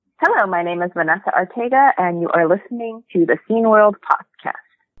Hello, my name is Vanessa Ortega, and you are listening to the Scene World podcast.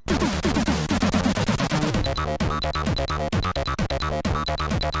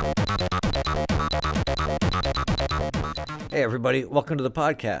 Hey everybody, welcome to the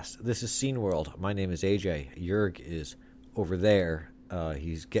podcast. This is Scene World. My name is AJ. Jurg is over there.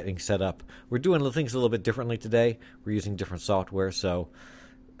 He's getting set up. We're doing things a little bit differently today. We're using different software, so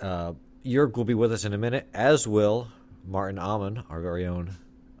Jurg will be with us in a minute, as will Martin Ammann, our very own,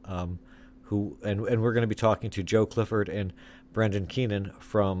 and we're going to be talking to Joe Clifford and Brendan Keenan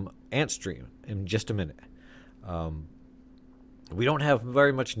from Antstream in just a minute. We don't have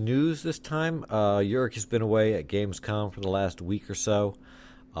very much news this time. Jurg has been away at Gamescom for the last week or so.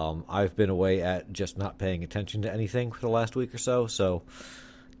 I've been away at just not paying attention to anything for the last week or so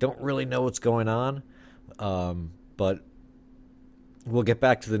don't really know what's going on. But we'll get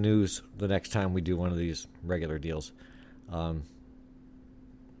back to the news the next time we do one of these regular deals.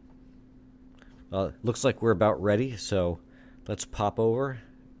 Looks like we're about ready, so let's pop over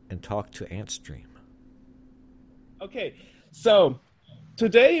and talk to Antstream. Okay, so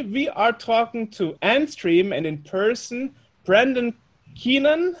today we are talking to Antstream and in person Brendan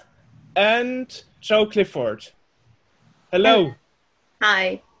Keenan and Joe Clifford. Hello.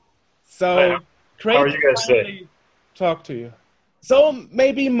 Hi. So Hi. great How are you guys to finally talk to you. So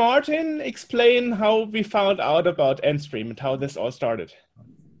maybe Martin, explain how we found out about Antstream and how this all started.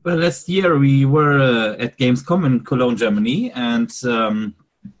 Well, last year we were at Gamescom in Cologne, Germany, and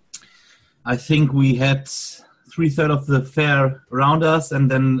I think we had 3/3 of the fair around us, and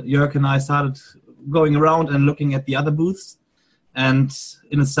then Jörg and I started going around and looking at the other booths, and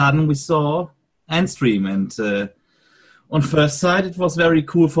in a sudden we saw Antstream, and on first sight it was very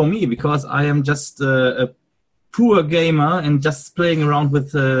cool for me because I am just a poor gamer and just playing around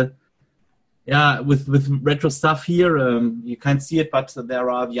with retro stuff here. You can't see it, but there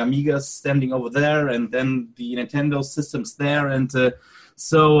are the Amigas standing over there, and then the Nintendo systems there. And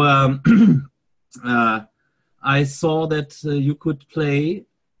so I saw that you could play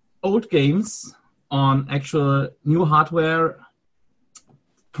old games on actual new hardware,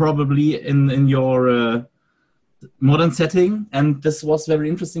 probably in your modern setting. And this was very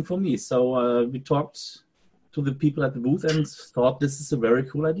interesting for me. So we talked to the people at the booth and thought this is a very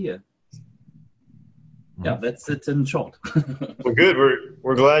cool idea. Yeah, that's it in short. Well, good.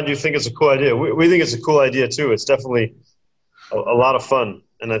 We're glad you think it's a cool idea. We think it's a cool idea too. It's definitely a lot of fun,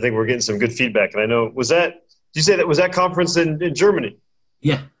 and I think we're getting some good feedback. And I know, was that conference in Germany?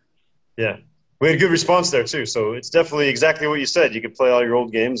 Yeah. Yeah, we had a good response there too. So it's definitely exactly what you said. You could play all your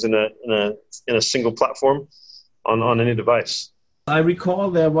old games in a single platform on any device. I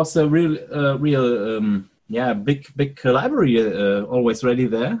recall there was a real big library always ready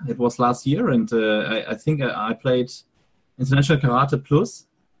there. It was last year, and I think I played International Karate Plus,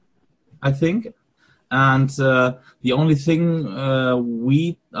 I think. And the only thing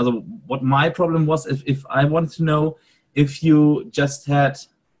what my problem was, if I wanted to know if you just had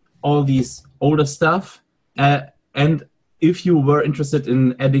all these older stuff, and if you were interested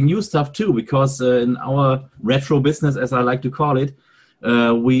in adding new stuff too, because in our retro business, as I like to call it,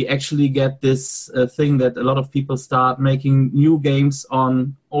 we actually get this thing that a lot of people start making new games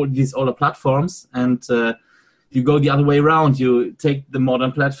on all these older platforms, and you go the other way around. You take the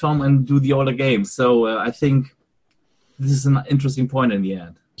modern platform and do the older games. So I think this is an interesting point in the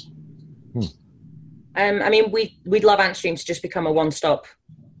end. I mean, we'd love Antstream to just become a one-stop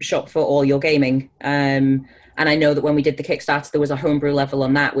shop for all your gaming. And I know that when we did the Kickstarter, there was a homebrew level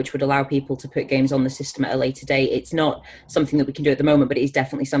on that, which would allow people to put games on the system at a later date. It's not something that we can do at the moment, but it is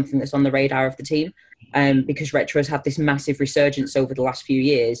definitely something that's on the radar of the team, because retros have this massive resurgence over the last few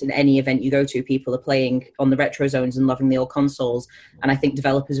years. In any event you go to, people are playing on the retro zones and loving the old consoles. And I think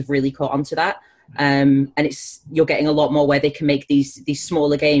developers have really caught onto that. And you're getting a lot more where they can make these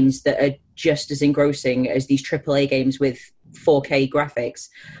smaller games that are just as engrossing as these AAA games with 4K graphics,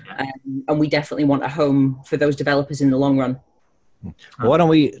 and we definitely want a home for those developers in the long run. Why don't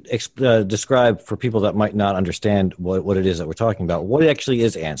we describe for people that might not understand what it is that we're talking about? What actually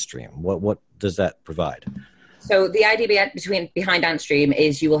is Antstream? What does that provide? So the idea behind Antstream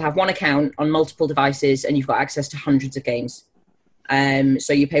is you will have one account on multiple devices, and you've got access to hundreds of games.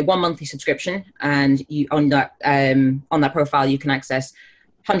 So you pay one monthly subscription, and on that profile you can access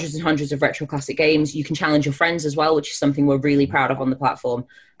hundreds and hundreds of retro classic games. You can challenge your friends as well, which is something we're really proud of on the platform.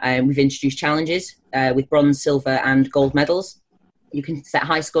 We've introduced challenges with bronze, silver, and gold medals. You can set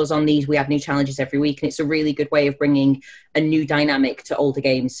high scores on these. We have new challenges every week, and it's a really good way of bringing a new dynamic to older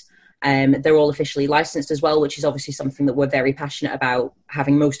games. They're all officially licensed as well, which is obviously something that we're very passionate about,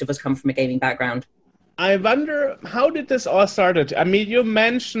 having most of us come from a gaming background. I wonder, how did this all started? I mean, you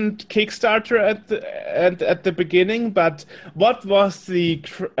mentioned Kickstarter at the beginning, but what was the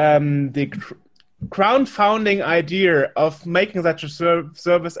crowdfunding idea of making such a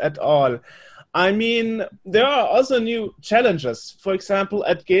service at all? I mean, there are also new challenges. For example,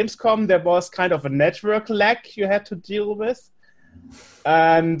 at Gamescom, there was kind of a network lag you had to deal with.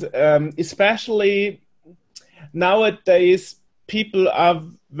 And especially nowadays, people are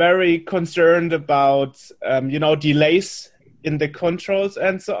very concerned about, delays in the controls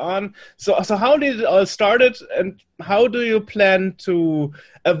and so on. So how did it all started, and how do you plan to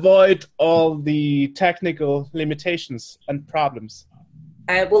avoid all the technical limitations and problems?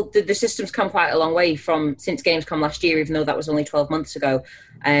 Well, the system's come quite a long way since Gamescom last year, even though that was only 12 months ago.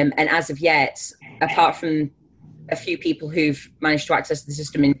 And as of yet, apart from a few people who've managed to access the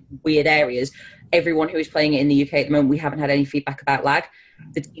system in weird areas, everyone who is playing it in the UK at the moment, we haven't had any feedback about lag.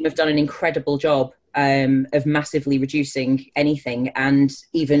 The team have done an incredible job of massively reducing anything, and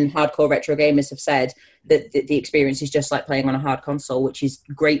even hardcore retro gamers have said that the experience is just like playing on a hard console, which is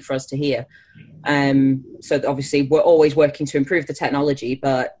great for us to hear. So obviously we're always working to improve the technology,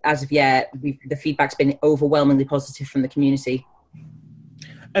 but as of yet, the feedback's been overwhelmingly positive from the community.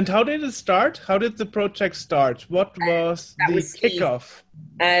 And how did it start? How did the project start? What was the kickoff?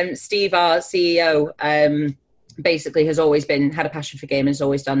 Steve, our CEO, basically has always had a passion for gaming, has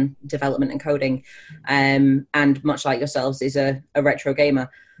always done development and coding, and much like yourselves is a retro gamer.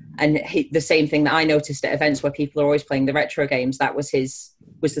 And the same thing that I noticed at events where people are always playing the retro games, that was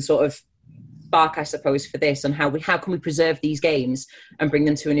the sort of spark, I suppose, for this, on how can we preserve these games and bring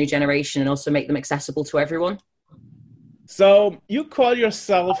them to a new generation and also make them accessible to everyone. So you call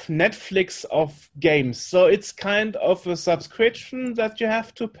yourself Netflix of games. So it's kind of a subscription that you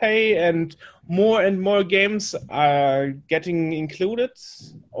have to pay, and more games are getting included?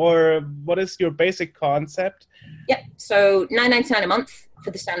 Or what is your basic concept? Yeah, so $9.99 a month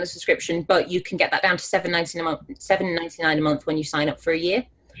for the standard subscription, but you can get that down to $7.99 a month when you sign up for a year.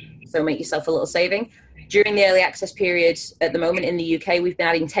 So make yourself a little saving. During the early access period at the moment in the UK, we've been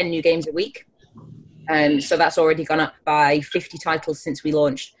adding 10 new games a week. So that's already gone up by 50 titles since we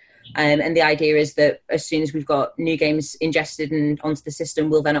launched. And the idea is that as soon as we've got new games ingested and onto the system,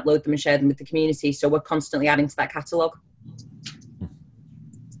 we'll then upload them and share them with the community. So we're constantly adding to that catalogue.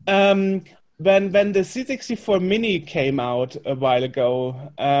 When the C64 Mini came out a while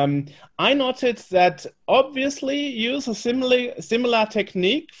ago, I noted that obviously you use a similar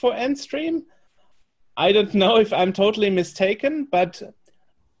technique for Endstream. I don't know if I'm totally mistaken, but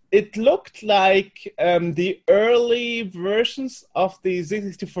it looked like the early versions of the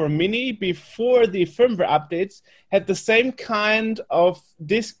Z64 Mini before the firmware updates had the same kind of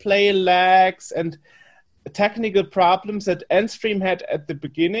display lags and technical problems that Endstream had at the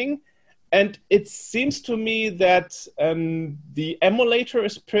beginning. And it seems to me that the emulator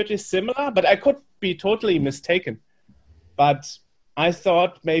is pretty similar, but I could be totally mistaken. But I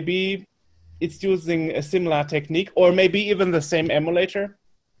thought maybe it's using a similar technique, or maybe even the same emulator.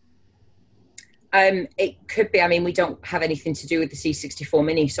 It could be. I mean, we don't have anything to do with the C64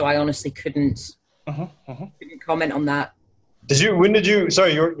 Mini, so I honestly couldn't comment on that. When did you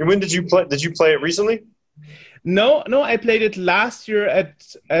play? Did you play it recently? No, I played it last year at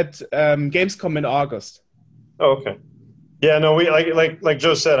Gamescom in August. Oh, okay. Yeah, no, we like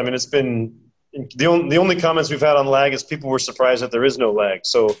Joe said. I mean, it's been the only comments we've had on lag is people were surprised that there is no lag.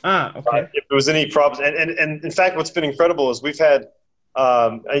 So, okay. If there was any problems, and in fact, what's been incredible is we've had.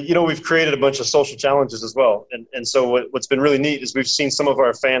 We've created a bunch of social challenges as well. And so what's been really neat is we've seen some of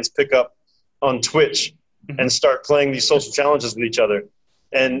our fans pick up on Twitch and start playing these social challenges with each other.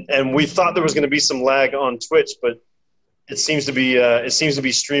 And we thought there was going to be some lag on Twitch, but it seems to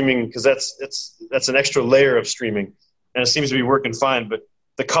be streaming, because that's an extra layer of streaming, and it seems to be working fine. But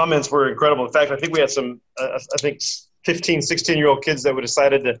the comments were incredible. In fact, I think we had some, 15, 16-year-old kids that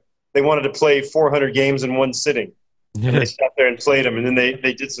decided they wanted to play 400 games in one sitting. And they sat there and played them, and then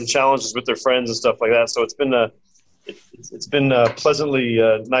they did some challenges with their friends and stuff like that. So it's been pleasantly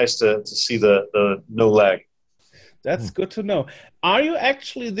nice to see the no lag. That's good to know. Are you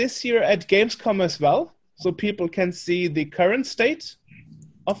actually this year at Gamescom as well, so people can see the current state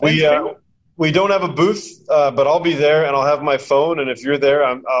of Endstream? We don't have a booth, but I'll be there, and I'll have my phone. And if you're there,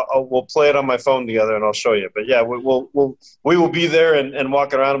 we'll play it on my phone together, and I'll show you. But yeah, we will be there and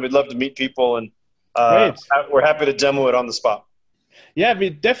walk around, and we'd love to meet people, and we're happy to demo it on the spot. Yeah, we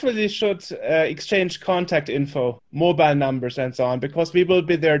definitely should exchange contact info, mobile numbers, and so on, because we will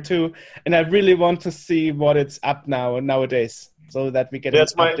be there too. And I really want to see what it's up nowadays, so that we get an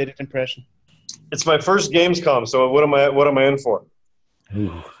updated impression. It's my first Gamescom, so what am I in for?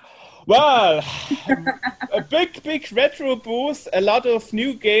 Well, a big retro booth, a lot of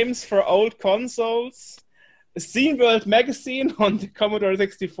new games for old consoles, Scene World magazine on the Commodore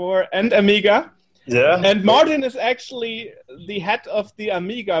 64 and Amiga. Yeah. And Martin is actually the head of the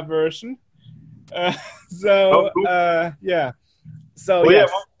Amiga version. Yeah. So, well, yes. yeah,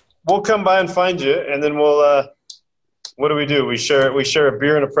 we'll come by and find you, and then we'll, what do? We share a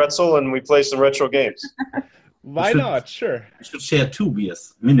beer and a pretzel, and we play some retro games. Why not? Sure. We should share 2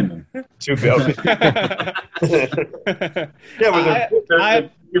 beers, minimum. 2 beers. Yeah,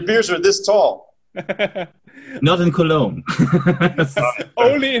 but your beers are this tall. Not in Cologne.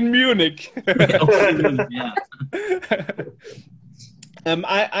 Only in Munich. Yeah.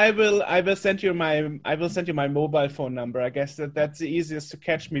 I will send you my mobile phone number. I guess that's the easiest to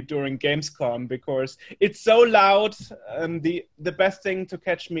catch me during Gamescom because it's so loud. The best thing to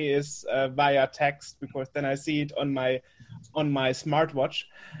catch me is via text because then I see it on my smartwatch.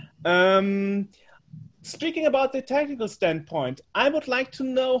 Speaking about the technical standpoint, I would like to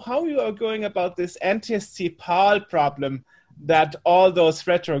know how you are going about this NTSC PAL problem that all those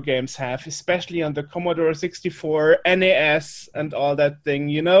retro games have, especially on the Commodore 64, NES, and all that thing.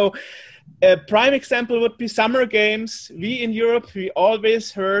 You know, a prime example would be summer games. We in Europe, we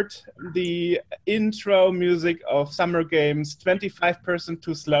always heard the intro music of summer games 25%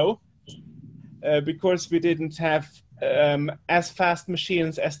 too slow because we didn't have as fast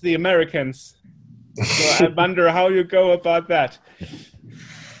machines as the Americans. So I wonder how you go about that.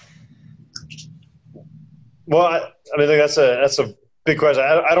 Well, I mean, that's a big question.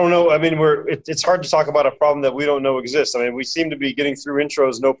 I don't know. I mean, it's hard to talk about a problem that we don't know exists. I mean, we seem to be getting through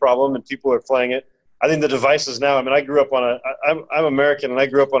intros no problem, and people are playing it. I think the devices now. I mean, I grew up on I'm American, and I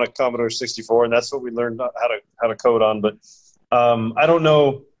grew up on a Commodore 64, and that's what we learned how to code on. But I don't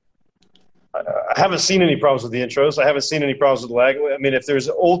know. I haven't seen any problems with the intros. I haven't seen any problems with lag. I mean, if there's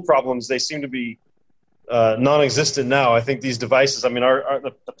old problems, they seem to be non-existent now. I think these devices, I mean,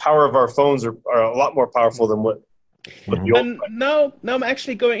 the power of our phones are a lot more powerful than what the old. Now I'm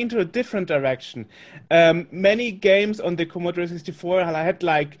actually going into a different direction. Many games on the Commodore 64 had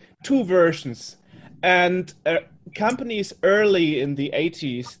like 2 versions, and companies early in the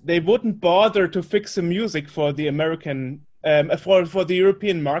 80s, they wouldn't bother to fix the music for the American, for the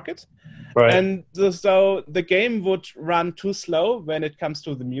European market. Right. And so the game would run too slow when it comes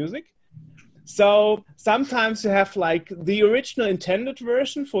to the music. So sometimes you have like the original intended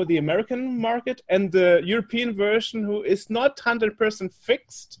version for the American market and the European version who is not 100%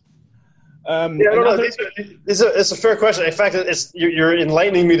 fixed. It's a fair question. In fact, you're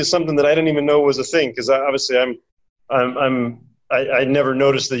enlightening me to something that I didn't even know was a thing because obviously I never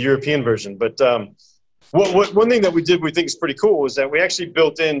noticed the European version. But one thing that we did we think is pretty cool is that we actually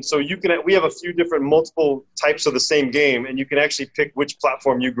built in so we have a few different multiple types of the same game, and you can actually pick which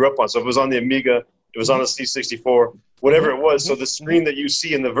platform you grew up on. So if it was on the Amiga, it was on the C64, whatever it was. So the screen that you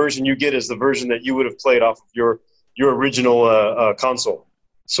see in the version you get is the version that you would have played off of your original console.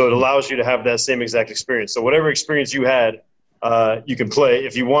 So it allows you to have that same exact experience. So whatever experience you had, you can play.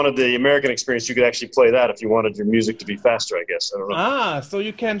 If you wanted the American experience, you could actually play that if you wanted your music to be faster, I guess. I don't know. So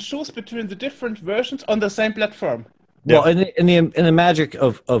you can choose between the different versions on the same platform. Yeah. Well, in the magic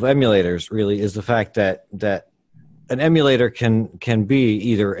of emulators really is the fact that an emulator can be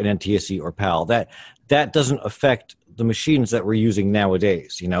either an NTSC or PAL. That doesn't affect the machines that we're using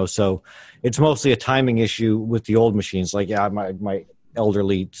nowadays, you know. So it's mostly a timing issue with the old machines. Like my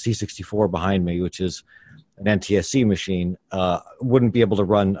elderly C64 behind me, which is an NTSC machine, wouldn't be able to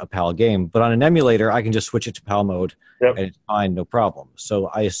run a PAL game. But on an emulator, I can just switch it to PAL mode, and it's fine, no problem. So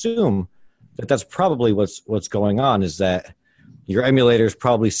I assume that that's probably what's going on, is that your emulator is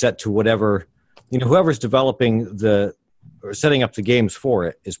probably set to whatever, you know, whoever's developing or setting up the games for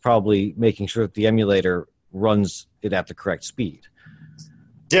it is probably making sure that the emulator runs it at the correct speed.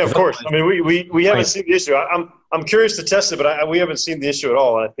 Yeah, of course. I mean, we haven't seen the issue. I'm curious to test it, but we haven't seen the issue at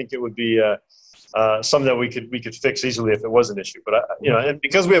all. And I think it would be something that we could fix easily if it was an issue. But and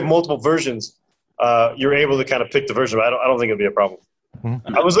because we have multiple versions, you're able to kind of pick the version. But I don't think it'll be a problem.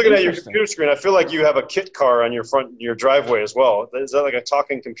 Mm-hmm. I was looking at your computer screen. I feel like you have a kit car on your driveway as well. Is that like a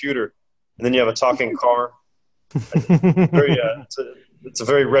talking computer, and then you have a talking car? It's a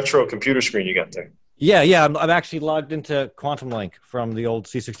very retro computer screen you got there. Yeah. I'm actually logged into Quantum Link from the old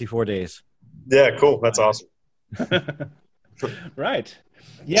C64 days. Yeah, cool. That's awesome. Right.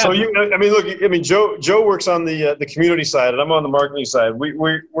 Yeah. So Joe works on the community side, and I'm on the marketing side.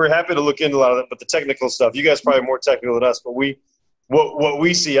 We're happy to look into a lot of that, but the technical stuff, you guys are probably more technical than us. But what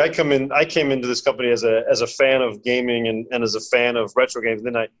we see, I came into this company as a fan of gaming and as a fan of retro games.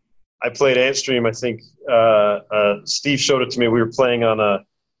 And then I played Antstream. I think Steve showed it to me. We were playing on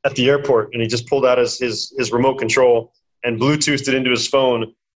at the airport, and he just pulled out his remote control and Bluetoothed it into his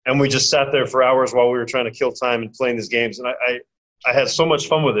phone, and we just sat there for hours while we were trying to kill time and playing these games. And I had so much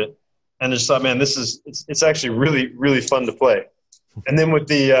fun with it, and just thought, man, it's actually really, really fun to play. And then with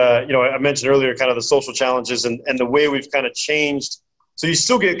the I mentioned earlier kind of the social challenges and the way we've kind of changed. So you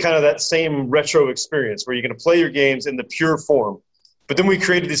still get kind of that same retro experience where you're going to play your games in the pure form. But then we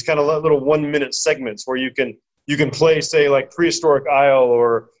created these kind of little 1-minute segments where you can play, say, like Prehistoric Isle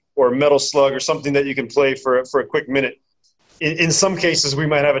or Metal Slug or something that you can play for a quick minute. In some cases, we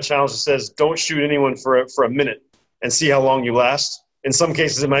might have a challenge that says, don't shoot anyone for a minute and see how long you last. In some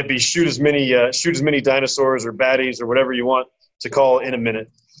cases, it might be shoot as many dinosaurs or baddies or whatever you want to call in a minute.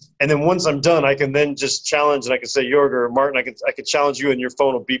 And then once I'm done, I can then just challenge, and I can say, Jorg or Martin, I could challenge you, and your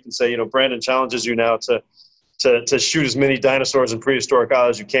phone will beep and say, Brandon challenges you now to shoot as many dinosaurs in Prehistoric Isle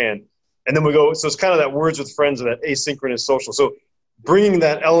as you can. And then we go, so it's kind of that words with friends or that asynchronous social. So bringing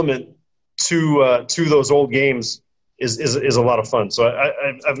that element to those old games is a lot of fun. So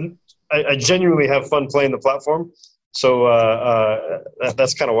I genuinely have fun playing the platform. So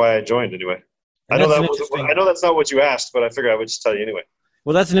that's kind of why I joined anyway. I know that's not what you asked, but I figured I would just tell you anyway.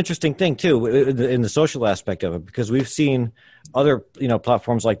 Well, that's an interesting thing too in the social aspect of it, because we've seen other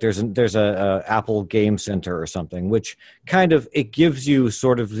platforms like there's a Apple Game Center or something, which kind of it gives you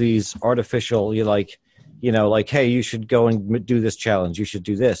sort of these artificial like hey, you should go and do this challenge, you should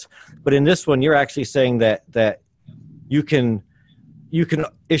do this. But in this one, you're actually saying that you can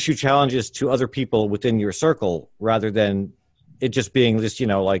issue challenges to other people within your circle rather than it just being this,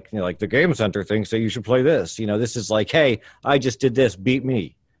 like the Game Center thing, so you should play this. This is like, hey, I just did this, beat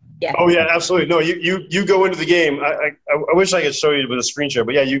me. Yeah. Oh yeah, absolutely. No, you go into the game. I wish I could show you with a screen share,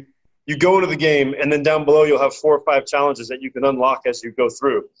 but yeah, you go into the game, and then down below you'll have 4 or 5 challenges that you can unlock as you go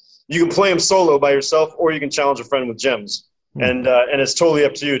through. You can play them solo by yourself, or you can challenge a friend with gems, and it's totally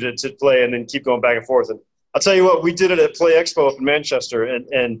up to you to play and then keep going back and forth. And I'll tell you what, we did it at Play Expo up in Manchester,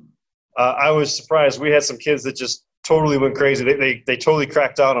 and I was surprised. We had some kids that just totally went crazy. They totally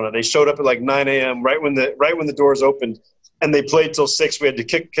cracked out on it. They showed up at like 9 a.m. right when the doors opened, and they played till 6. We had to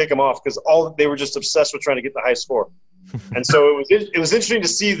kick them off because they were just obsessed with trying to get the high score. And so it was interesting to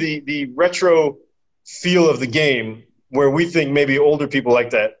see the retro feel of the game, where we think maybe older people like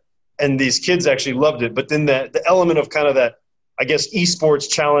that, and these kids actually loved it. But then the element of kind of that, I guess, esports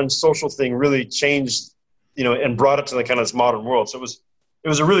challenge social thing really changed, and brought it to the kind of this modern world. So it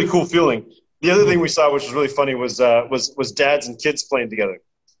was a really cool feeling. The other thing we saw, which was really funny, was dads and kids playing together.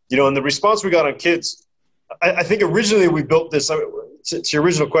 And the response we got on kids, I think originally we built this, to your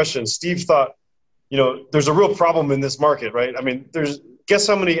original question, Steve thought, there's a real problem in this market, right? I mean, guess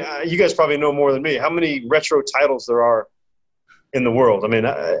how many, you guys probably know more than me, how many retro titles there are in the world. I mean,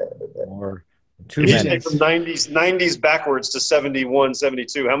 or too if you many. take from 90s backwards to 71,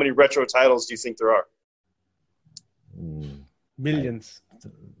 72, how many retro titles do you think there are? Millions.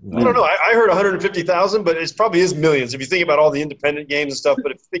 I don't know. I heard 150,000, but it probably is millions if you think about all the independent games and stuff.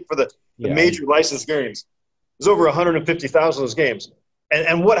 But if you think for the major licensed games, there's over 150,000 of those games.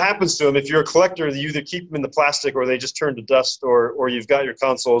 And what happens to them if you're a collector? You either keep them in the plastic, or they just turn to dust, or you've got your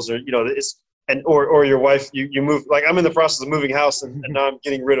consoles, or or your wife. You move. Like I'm in the process of moving house, and now I'm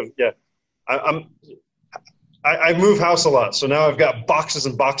getting rid of. Yeah, I move house a lot, so now I've got boxes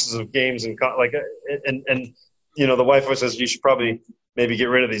and boxes of games and the wife always says you should probably maybe get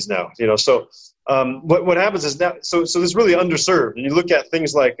rid of these now. So what happens is that so this is really underserved, and you look at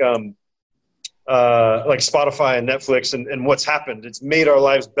things like Spotify and Netflix and what's happened. It's made our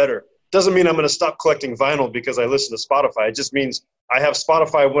lives better. Doesn't mean I'm going to stop collecting vinyl because I listen to Spotify. It just means I have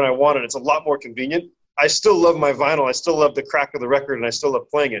Spotify when I want it. It's a lot more convenient. I still love my vinyl. I still love the crack of the record, and I still love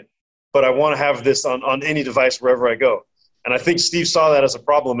playing it. But I want to have this on any device wherever I go. And I think Steve saw that as a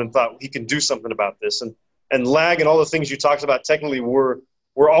problem and thought he can do something about this. And lag and all the things you talked about technically were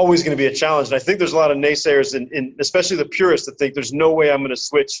always going to be a challenge. And I think there's a lot of naysayers, in especially the purists, that think there's no way I'm going to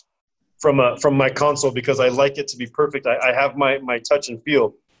switch from my console because I like it to be perfect. I have my touch and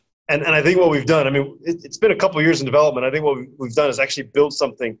feel. And I think what we've done, I mean, it's been a couple of years in development. I think what we've done is actually build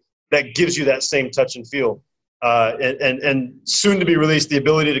something that gives you that same touch and feel. And soon to be released, the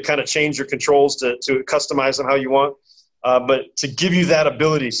ability to kind of change your controls to customize them how you want. But to give you that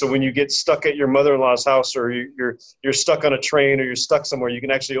ability, so when you get stuck at your mother-in-law's house, or you're stuck on a train, or you're stuck somewhere, you can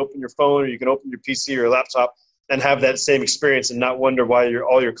actually open your phone, or you can open your PC or your laptop and have that same experience and not wonder why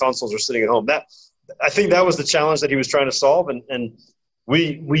all your consoles are sitting at home. I think that was the challenge that he was trying to solve, and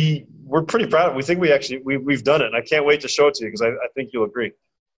we're pretty proud of it. We think we've done it, and I can't wait to show it to you because I think you'll agree.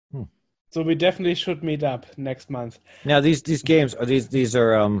 So we definitely should meet up next month. Now these games are these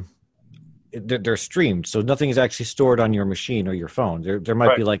are they're streamed, so nothing is actually stored on your machine or your phone. There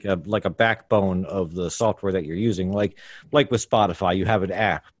might be like a backbone of the software that you're using, like with Spotify, you have an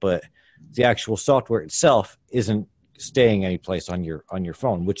app, but the actual software itself isn't staying any place on your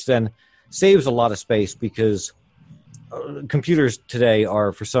phone, which then saves a lot of space because computers today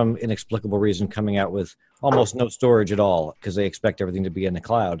are, for some inexplicable reason, coming out with almost no storage at all because they expect everything to be in the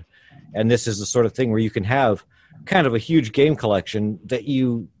cloud. And this is the sort of thing where you can have kind of a huge game collection that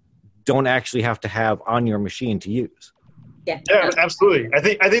you don't actually have to have on your machine to use. Yeah, absolutely. I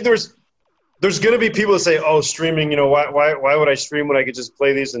think there's going to be people that say, "Oh, streaming, why would I stream when I could just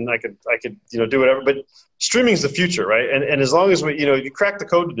play these and I could do whatever." But streaming is the future, right? And as long as you crack the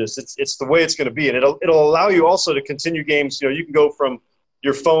code to this, it's the way it's going to be, and it'll allow you also to continue games. You can go from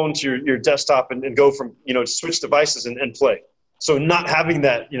your phone to your desktop and go from switch devices and play. So not having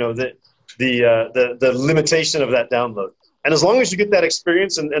that the limitation of that download. And as long as you get that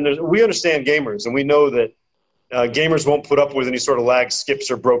experience, and we understand gamers, and we know that gamers won't put up with any sort of lag,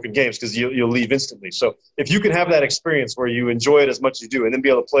 skips, or broken games because you'll leave instantly. So if you can have that experience where you enjoy it as much as you do and then be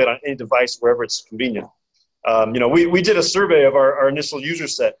able to play it on any device wherever it's convenient. We did a survey of our initial user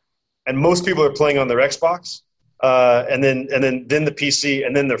set, and most people are playing on their Xbox, and then the PC,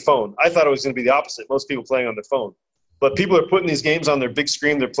 and then their phone. I thought it was going to be the opposite. Most people playing on their phone. But people are putting these games on their big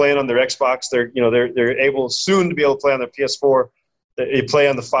screen. They're playing on their Xbox. They're able soon to be able to play on their PS4. They play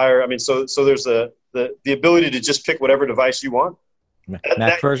on the Fire. I mean, so there's the ability to just pick whatever device you want.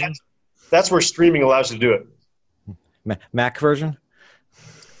 Mac version. That's where streaming allows you to do it. Mac version.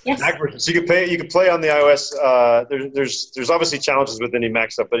 Yes. Mac version. So you can play on the iOS. There's obviously challenges with any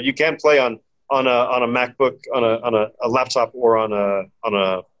Mac stuff, but you can play on a MacBook, on a laptop, or on a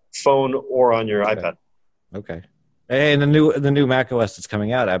phone, or on your iPad. Okay. And the new Mac OS that's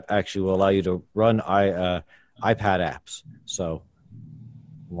coming out actually will allow you to run iPad apps. So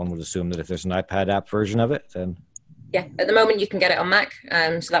one would assume that if there's an iPad app version of it, then yeah, at the moment you can get it on Mac,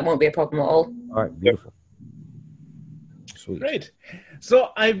 so that won't be a problem at all. All right, beautiful. Sweet. Great. So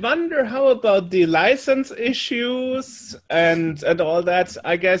I wonder how about the license issues and all that.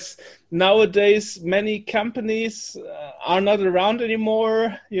 I guess nowadays many companies are not around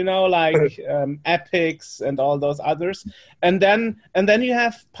anymore, like Epics and all those others. And then you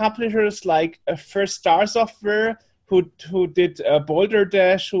have publishers like First Star Software who did Boulder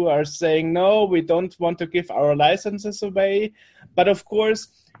Dash, who are saying, no, we don't want to give our licenses away. But of course,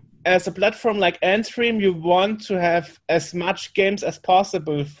 as a platform like Endstream, you want to have as much games as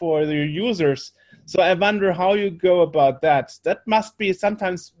possible for your users. So I wonder how you go about that. That must be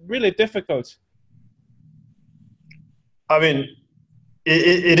sometimes really difficult. I mean,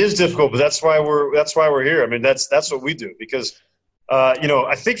 it is difficult, but that's why we're here. I mean, that's what we do because,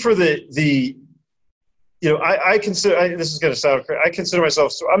 I think for I consider, this is going to sound crazy, I consider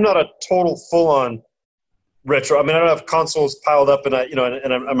myself, so I'm not a total full-on retro. I mean, I don't have consoles piled up, and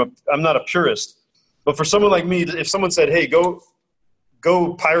I'm not a purist. But for someone like me, if someone said, "Hey, go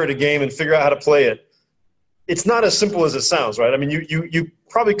pirate a game and figure out how to play it," it's not as simple as it sounds, right? I mean, you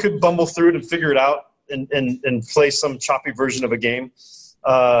probably could bumble through it and figure it out and play some choppy version of a game.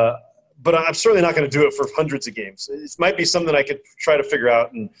 But I'm certainly not going to do it for hundreds of games. It might be something I could try to figure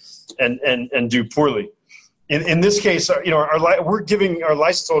out and do poorly. In this case, we're giving our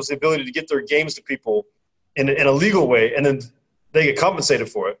license holders the ability to get their games to people in a legal way, and then they get compensated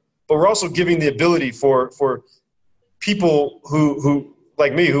for it. But we're also giving the ability for people who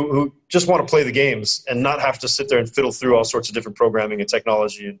like me who just want to play the games and not have to sit there and fiddle through all sorts of different programming and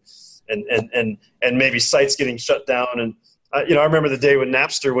technology and maybe sites getting shut down. And I remember the day when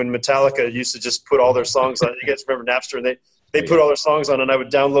Metallica used to just put all their songs on. You guys remember Napster? And they put all their songs on, and I would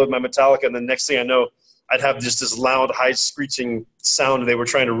download my Metallica, and the next thing I know, I'd have just this loud, high screeching sound, and they were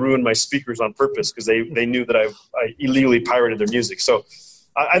trying to ruin my speakers on purpose because they knew that I illegally pirated their music. So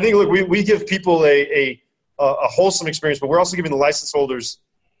I think, look, we give people a wholesome experience, but we're also giving the license holders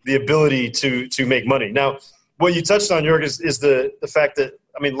the ability to make money. Now, what you touched on, Jörg, is the fact that,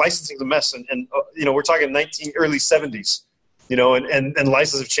 I mean, licensing is a mess, and we're talking early 70s, and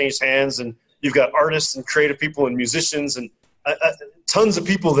licenses have changed hands, and you've got artists and creative people and musicians and tons of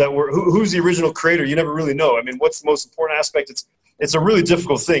people that were who's the original creator. You never really know. I mean, what's the most important aspect? It's a really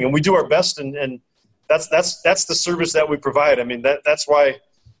difficult thing, and we do our best, and that's the service that we provide. I mean, that's why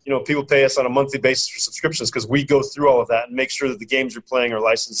people pay us on a monthly basis for subscriptions, because we go through all of that and make sure that the games you're playing are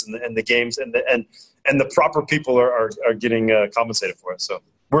licensed and the games and the proper people are getting compensated for it. So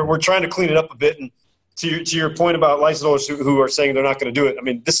we're trying to clean it up a bit. And to your point about license holders who are saying they're not going to do it, I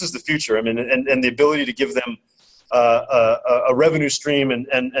mean, this is the future. I mean, and the ability to give them a revenue stream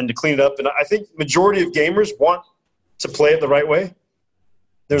and to clean it up. And I think majority of gamers want to play it the right way.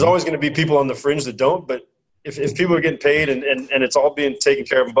 There's always going to be people on the fringe that don't, but if people are getting paid and it's all being taken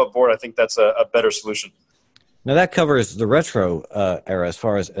care of above board, I think that's a better solution. Now that covers the retro era as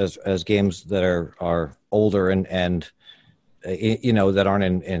far as games that are older and that aren't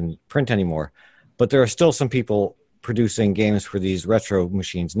in print anymore. But there are still some people producing games for these retro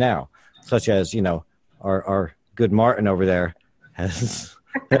machines now, such as our good Martin over there has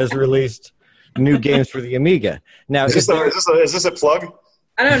released new games for the Amiga. Now is this a plug?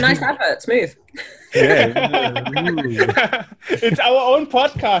 I know, nice advert, smooth. Yeah. It's our own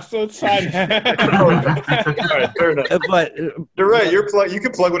podcast, so it's fine. All right, fair enough. But You're right. You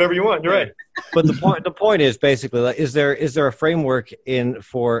can plug whatever you want. You're right. But the point is basically, like, is there a framework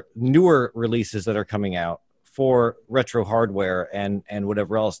for newer releases that are coming out for retro hardware and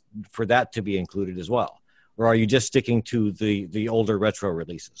whatever else for that to be included as well, or are you just sticking to the older retro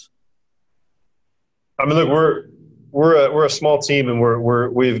releases? I mean, look, we're a small team, and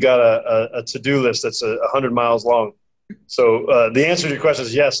we've got a to-do list that's 100 miles long. So the answer to your question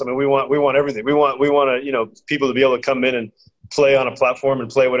is yes. I mean, we want everything. We want people to be able to come in and play on a platform and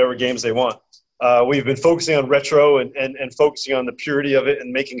play whatever games they want. We've been focusing on retro and focusing on the purity of it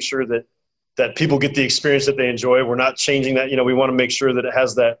and making sure that people get the experience that they enjoy. We're not changing that. We want to make sure that it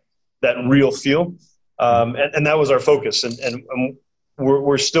has that real feel. And that was our focus. And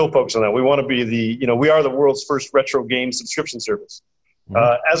we're still focused on that. We want to be we are the world's first retro game subscription service.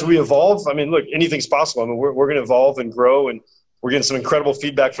 As we evolve, I mean, look, anything's possible. I mean, we're going to evolve and grow, and we're getting some incredible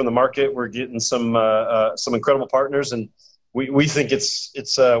feedback from the market. We're getting some incredible partners, and we think it's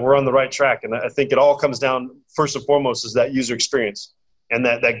we're on the right track. And I think it all comes down first and foremost is that user experience and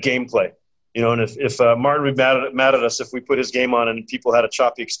that gameplay. And if Martin would be mad at us if we put his game on and people had a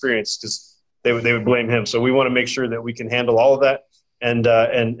choppy experience, because they would blame him. So we want to make sure that we can handle all of that. And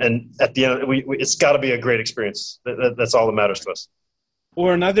at the end, it's got to be a great experience. That's all that matters to us.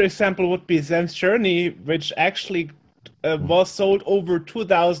 Or another example would be Zen's Journey, which actually was sold over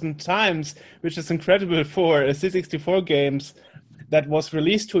 2,000 times, which is incredible for a C64 games that was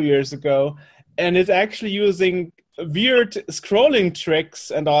released 2 years ago. And it's actually using weird scrolling tricks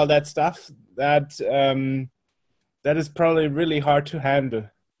and all that stuff that is probably really hard to handle.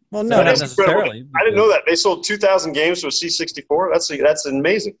 Well, no, not necessarily. I didn't know that. They sold 2,000 games to a C64. That's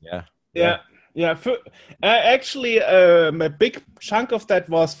amazing. Yeah. Actually, a big chunk of that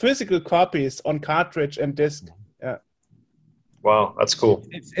was physical copies on cartridge and disc. Yeah. Wow, that's cool.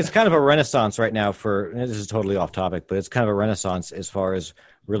 It's kind of a renaissance right now this is totally off topic, but it's kind of a renaissance as far as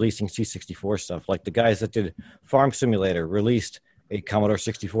releasing C64 stuff. Like the guys that did Farm Simulator released a Commodore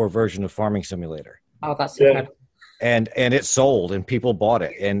 64 version of Farming Simulator. Oh, that's incredible. And it sold, and people bought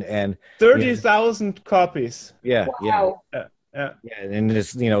it, and 30,000 copies. Yeah, wow. Yeah, and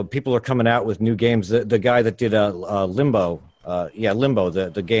it's people are coming out with new games. The guy that did Limbo, Limbo,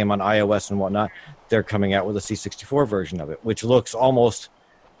 the game on iOS and whatnot, they're coming out with a C64 version of it, which looks almost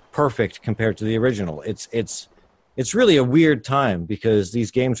perfect compared to the original. It's really a weird time because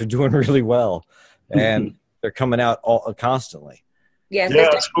these games are doing really well, and they're coming out constantly. Yeah, there's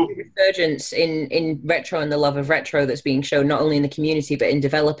definitely a resurgence in retro and the love of retro that's being shown not only in the community but in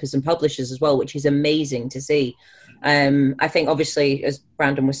developers and publishers as well, which is amazing to see. I think, obviously, as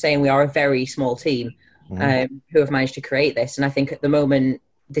Brandon was saying, we are a very small team who have managed to create this. And I think at the moment,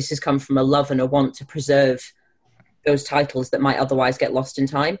 this has come from a love and a want to preserve those titles that might otherwise get lost in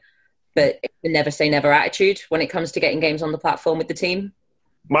time. But it's the never say never attitude when it comes to getting games on the platform with the team.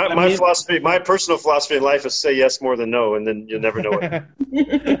 My personal philosophy in life is say yes more than no, and then you'll never know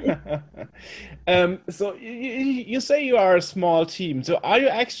it. So you say you are a small team. So are you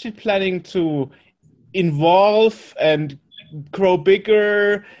actually planning to involve and grow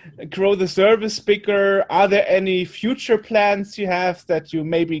bigger, grow the service bigger? Are there any future plans you have that you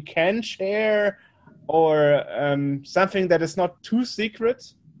maybe can share, or something that is not too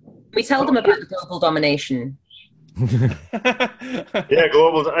secret? We tell them about the global domination. Yeah,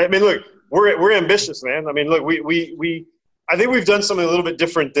 global. I mean, look, we're ambitious, man. I mean, look, I think we've done something a little bit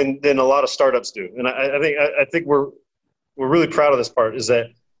different than a lot of startups do, and I think we're really proud of this part. Is that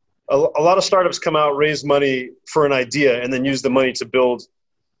a lot of startups come out, raise money for an idea, and then use the money to build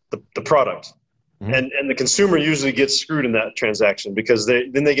the product, and the consumer usually gets screwed in that transaction because they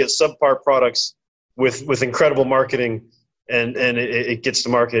get subpar products with incredible marketing. And it gets to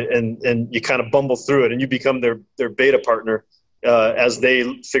market, and you kind of bumble through it, and you become their beta partner as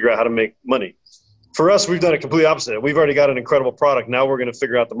they figure out how to make money. For us, we've done it completely opposite. We've already got an incredible product. Now we're going to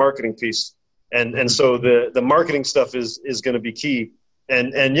figure out the marketing piece, and so the marketing stuff is going to be key.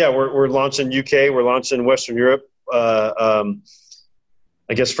 And yeah, we're launching UK, we're launching Western Europe. I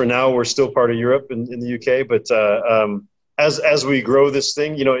guess for now we're still part of Europe in the UK, but as we grow this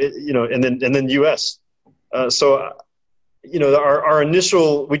thing, and then US. Our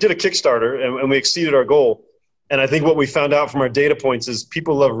initial, we did a Kickstarter and we exceeded our goal. And I think what we found out from our data points is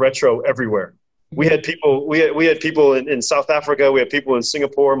people love retro everywhere. We had people, we had people in South Africa. We had people in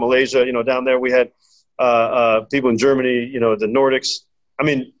Singapore, Malaysia, down there. We had people in Germany, the Nordics. I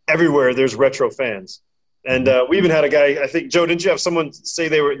mean, everywhere there's retro fans. And we even had a guy, I think, Joe, didn't you have someone say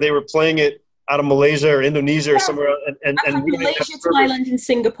they were playing it out of Malaysia or Indonesia or somewhere else? And Malaysia, Thailand, and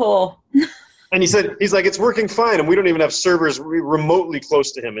Singapore. And he's like, it's working fine, and we don't even have servers remotely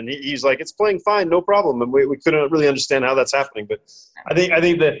close to him. And he's like, it's playing fine, no problem. And we couldn't really understand how that's happening. But I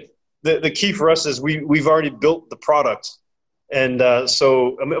think that the key for us is we've already built the product. And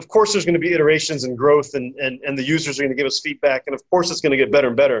so, I mean, of course, there's going to be iterations and growth, and the users are going to give us feedback. And, of course, it's going to get better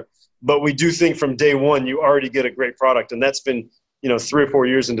and better. But we do think from day one you already get a great product. And that's been 3 or 4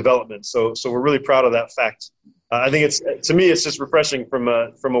 years in development. So we're really proud of that fact. I think to me, it's just refreshing from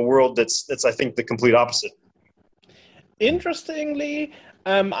a world that's I think the complete opposite. Interestingly,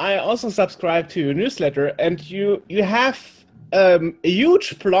 I also subscribe to your newsletter, and you have a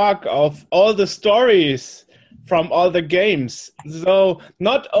huge blog of all the stories from all the games. So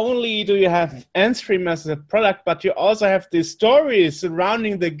not only do you have Endstream as a product, but you also have the stories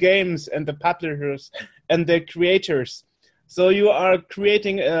surrounding the games and the publishers and the creators. So you are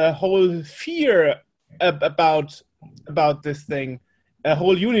creating a whole sphere about this thing, a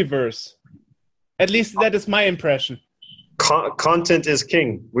whole universe. At least that is my impression. Content is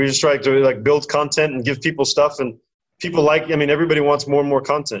king. We just try to build content and give people stuff, and people everybody wants more and more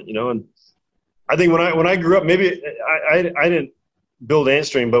content, And I think when I grew up, maybe I didn't build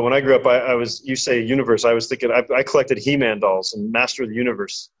Endstream, but when I grew up, you say universe, I was thinking I collected He-Man dolls, and Master of the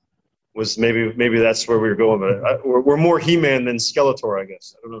Universe was maybe that's where we were going. But we're more He-Man than Skeletor, I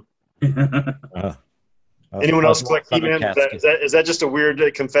guess. I don't know. Anyone else collect He-Man? Is that just a weird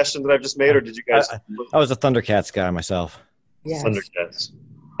confession that I've just made, or did you guys? I was a Thundercats guy myself. Yes. Thundercats.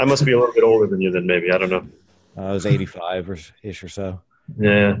 I must be a little bit older than you then, maybe. I don't know. I was 85-ish or so.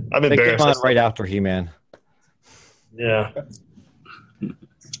 Yeah, I'm embarrassed. They came on right after He-Man. Yeah.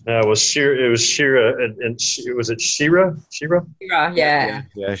 It was She-Ra, and was it She-Ra? She-Ra, yeah.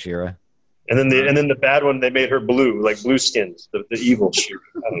 Yeah, She-Ra. And then the bad one, they made her blue, like blue skins, the evil She-Ra.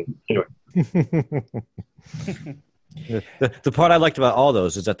 Anyway. The part I liked about all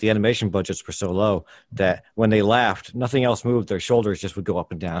those is that the animation budgets were so low that when they laughed, nothing else moved. Their shoulders just would go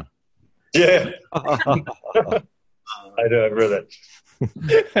up and down. Yeah. I know, I've read that.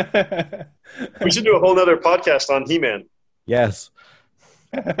 We should do a whole other podcast on He-Man. Yes.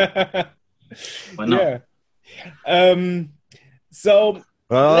 Why not? Yeah. So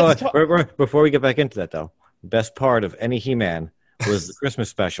before we get back into that, though, the best part of any He-Man was the Christmas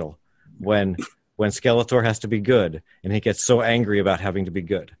special when Skeletor has to be good and he gets so angry about having to be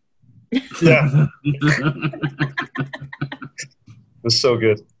good. Yeah. It was so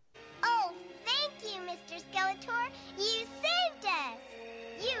good. Oh, thank you, Mr. Skeletor. You saved us.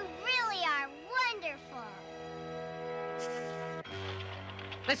 You really are wonderful.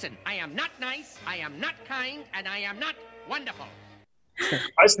 Listen, I am not nice, I am not kind, and I am not wonderful.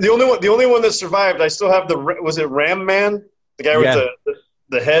 The only one that survived, I still have was it Ram Man? The guy with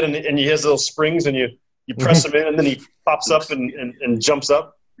the head, and he has little springs, and you press him in, and then he pops up and jumps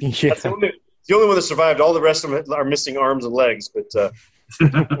up. Yeah. That's the only one that survived. All the rest of them are missing arms and legs. But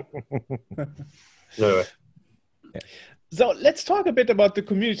anyway. So let's talk a bit about the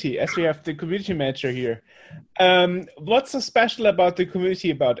community, as we have the community manager here. What's so special about the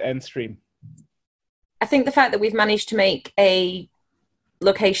community about Endstream? I think the fact that we've managed to make a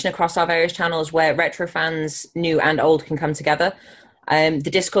location across our various channels where retro fans, new and old, can come together. The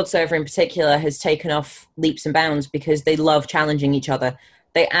Discord server in particular has taken off leaps and bounds because they love challenging each other.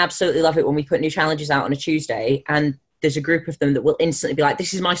 They absolutely love it when we put new challenges out on a Tuesday, and there's a group of them that will instantly be like,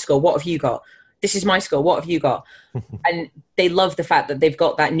 this is my score, what have you got? This is my score, what have you got? And they love the fact that they've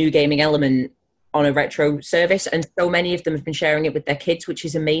got that new gaming element on a retro service, and so many of them have been sharing it with their kids, which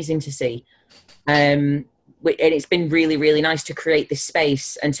is amazing to see. And it's been really, really nice to create this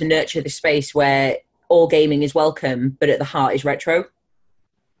space and to nurture this space where all gaming is welcome, but at the heart is retro.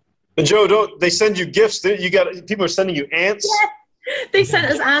 And Joe, they send you gifts? People are sending you ants? Yeah, they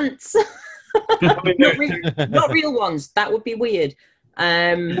sent us ants. Not real ones. That would be weird.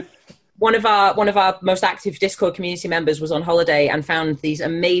 One of our most active Discord community members was on holiday and found these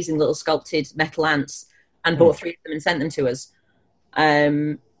amazing little sculpted metal ants and bought 3 of them and sent them to us.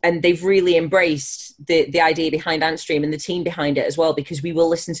 And they've really embraced the idea behind Endstream and the team behind it as well, because we will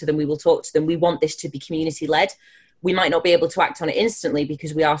listen to them, we will talk to them. We want this to be community-led. we might not be able to act on it instantly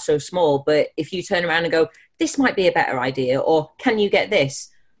because we are so small. But if you turn around and go, this might be a better idea, or can you get this?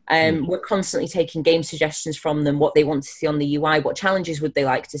 We're constantly taking game suggestions from them, what they want to see on the UI, what challenges would they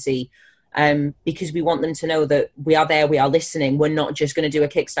like to see, because we want them to know that we are there, we are listening. We're not just going to do a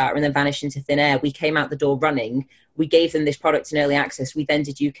Kickstarter and then vanish into thin air. We came out the door running. We gave them this product in early access. We then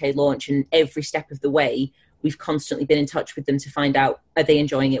did UK launch, and every step of the way, we've constantly been in touch with them to find out, are they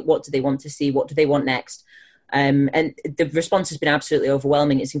enjoying it? What do they want to see? What do they want next? And the response has been absolutely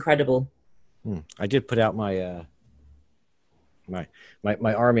overwhelming. It's incredible. I did put out my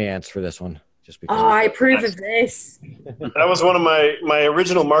my army ants for this one, just because. Oh, I approve of this. That was one of my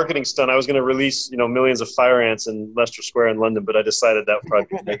original marketing stunt. I was going to release, millions of fire ants in Leicester Square in London, but I decided that would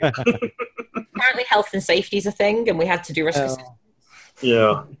probably be Apparently health and safety is a thing, and we had to do risk assessment.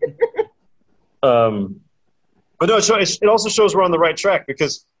 Yeah. But no, it also shows we're on the right track,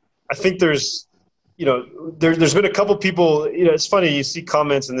 because I think there's been a couple people, it's funny, you see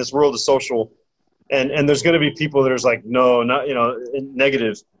comments in this world of social, and there's going to be people that are like, no, not,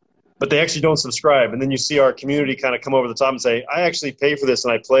 negative, but they actually don't subscribe. And then you see our community kind of come over the top and say, I actually pay for this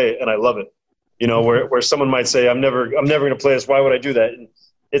and I play it and I love it. Where someone might say, I'm never going to play this. Why would I do that? And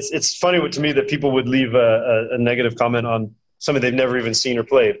it's funny to me that people would leave a negative comment on something they've never even seen or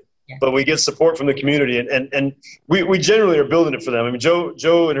played. Yeah. But we get support from the community, and we generally are building it for them. I mean, Jo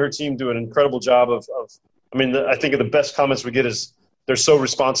and her team do an incredible job of I think the best comments we get is they're so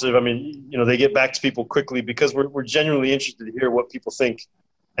responsive. I mean, they get back to people quickly because we're genuinely interested to hear what people think.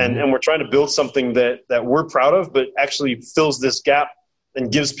 And we're trying to build something that we're proud of, but actually fills this gap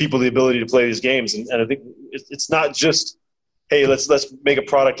and gives people the ability to play these games. And I think it's not just, hey, let's make a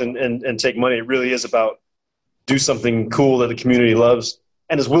product and take money. It really is about do something cool that the community loves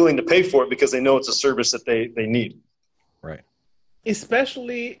and is willing to pay for it because they know it's a service that they need. Right.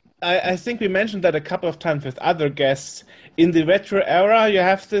 Especially, I think we mentioned that a couple of times with other guests. In the retro era, you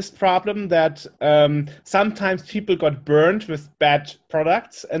have this problem that sometimes people got burned with bad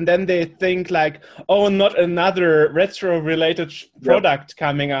products, and then they think like, oh, not another retro-related product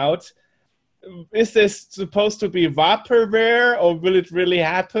coming out. Is this supposed to be vaporware, or will it really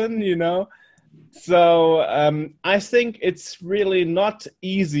happen, So I think it's really not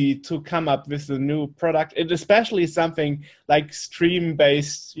easy to come up with a new product, and especially something like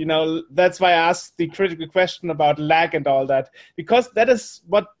stream-based. That's why I asked the critical question about lag and all that, because that is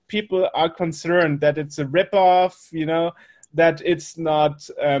what people are concerned, that it's a rip-off, that it's not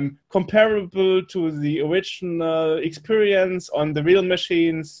comparable to the original experience on the real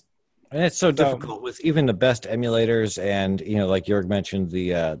machines. And it's so difficult with even the best emulators, and like Jörg mentioned,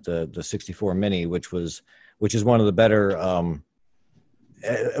 the 64 Mini, which is one of the better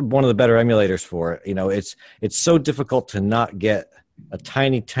emulators for it. It's so difficult to not get a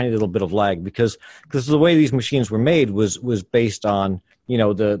tiny little bit of lag because the way these machines were made was based on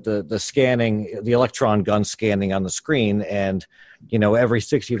the scanning, the electron gun scanning on the screen, and every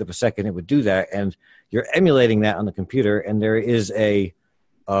 60th of a second it would do that, and you're emulating that on the computer, and there is a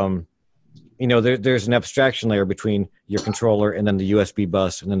there's an abstraction layer between your controller and then the USB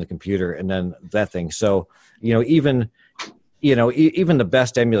bus and then the computer and then that thing. So, even the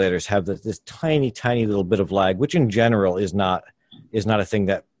best emulators have this tiny little bit of lag, which in general is not a thing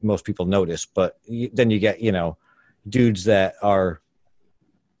that most people notice. But then you get, dudes that are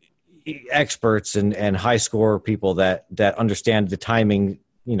experts and high score people that understand the timing,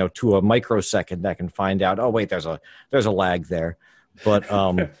 to a microsecond, that can find out, oh wait, there's a lag there. But,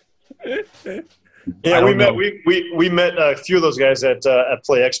 yeah, we met a few of those guys at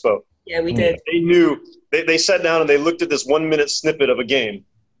Play Expo. Yeah, we did. They knew they sat down and they looked at this 1 minute snippet of a game,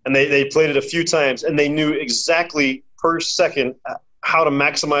 and they played it a few times, and they knew exactly per second how to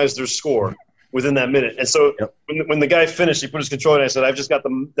maximize their score within that minute. And so when the guy finished, he put his controller in, and I said, I've just got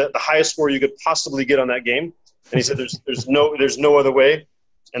the highest score you could possibly get on that game. And he said, there's no other way.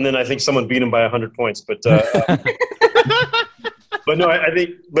 And then I think someone beat him by 100 points, but. But no, I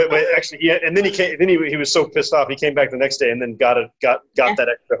think, but actually, yeah. And then he was so pissed off, he came back the next day and then got that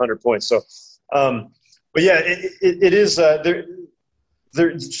extra 100 points. So, but yeah, it is there.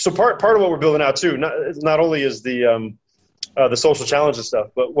 So part of what we're building out too, not only is the social challenge and stuff,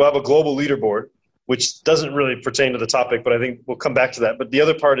 but we'll have a global leaderboard, which doesn't really pertain to the topic, but I think we'll come back to that. But the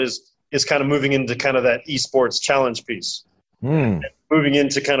other part is kind of moving into kind of that esports challenge piece, moving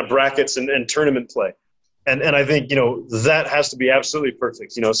into kind of brackets and tournament play. And I think, that has to be absolutely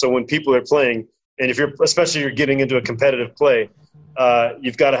perfect, so when people are playing, and especially you're getting into a competitive play,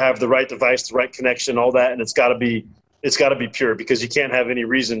 you've got to have the right device, the right connection, all that. And it's got to be pure, because you can't have any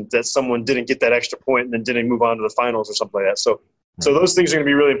reason that someone didn't get that extra point and then didn't move on to the finals or something like that. So those things are going to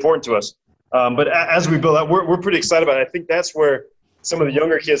be really important to us. But as we build out, we're pretty excited about it. I think that's where some of the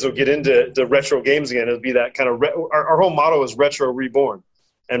younger kids will get into the retro games again. It'll be that kind of our whole motto is Retro Reborn,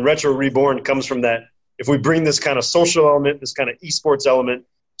 and Retro Reborn comes from that. If we bring this kind of social element, this kind of esports element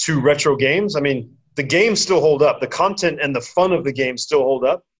to retro games, I mean, the games still hold up. The content and the fun of the game still hold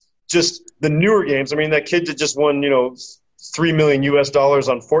up. Just the newer games. I mean, that kid that just won, $3 million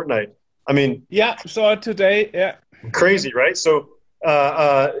on Fortnite. I mean, yeah, saw it today. Yeah, crazy, right? So,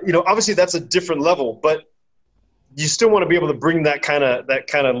 obviously that's a different level, but you still want to be able to bring that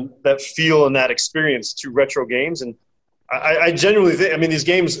feel and that experience to retro games. And I genuinely think, I mean, these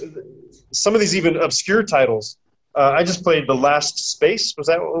games, some of these even obscure titles. I just played The Last Space. Was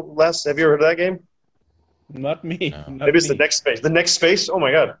that last? Have you ever heard of that game? Not me. No. Maybe it's The Next Space. The Next Space. Oh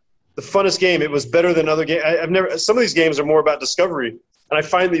my God, the funnest game. It was better than other games. Some of these games are more about discovery, and I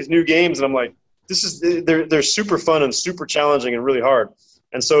find these new games, and I'm like, they're super fun and super challenging and really hard.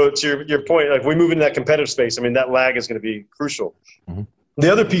 And so to your point, like we move into that competitive space, I mean, that lag is going to be crucial. Mm-hmm.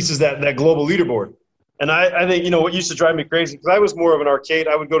 The other piece is that global leaderboard. And I think, what used to drive me crazy, because I was more of an arcade.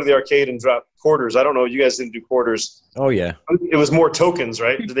 I would go to the arcade and drop quarters. I don't know. You guys didn't do quarters. Oh, yeah. It was more tokens,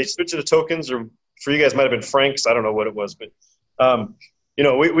 right? Did they switch it to tokens? Or for you guys might have been francs. I don't know what it was. But,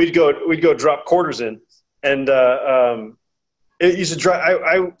 we'd go drop quarters in. And it used to drive.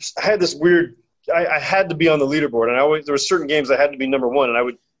 I had this weird – I had to be on the leaderboard, and there were certain games I had to be number one, and I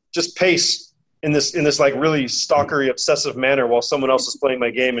would just pace in this like really stalkery, obsessive manner while someone else is playing my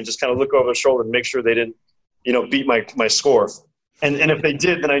game, and just kind of look over the shoulder and make sure they didn't, beat my score. And if they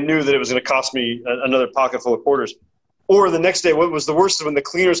did, then I knew that it was going to cost me another pocket full of quarters. Or the next day, what was the worst is when the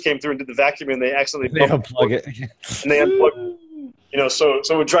cleaners came through and did the vacuum, and they accidentally unplug it, and they unplugged it. So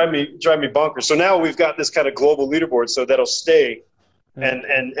it would drive me bonkers. So now we've got this kind of global leaderboard, so that'll stay.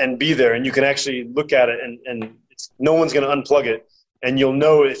 And be there, and you can actually look at it, and no one's going to unplug it, and you'll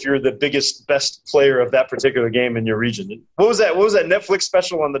know if you're the best player of that particular game in your region. What was that Netflix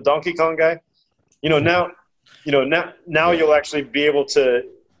special on the Donkey Kong guy? Now you'll actually be able to.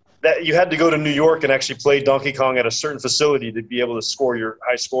 That you had to go to New York and actually play Donkey Kong at a certain facility to be able to score your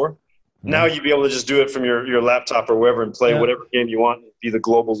high score. Mm-hmm. Now you'd be able to just do it from your laptop or wherever and play whatever game you want and be the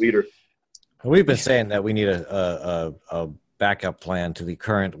global leader. We've been saying that we need a backup plan to the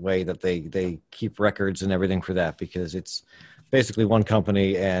current way that they keep records and everything for that, because it's basically one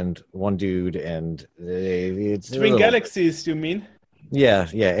company and one dude, and it's Twin Galaxies, you mean? Yeah,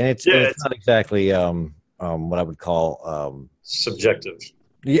 and it's not exactly what I would call subjective.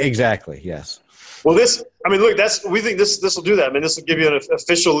 Yeah, exactly. Yes. Well, we think this will do that. I mean, this will give you an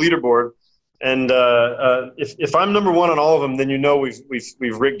official leaderboard, and if I'm number one on all of them, then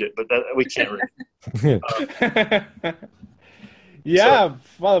we've rigged it, but we can't rig it. Yeah,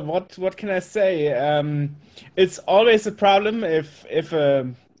 well, what can I say? It's always a problem if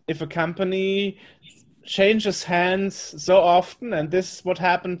a company changes hands so often, and this is what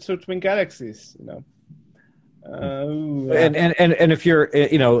happened to Twin Galaxies, And if you're,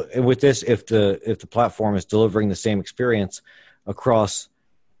 with this, if the platform is delivering the same experience across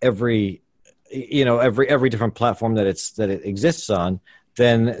every different platform that it exists on,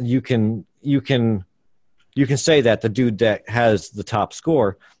 then you can say that the dude that has the top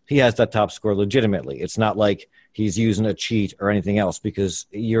score, he has that top score legitimately. It's not like he's using a cheat or anything else, because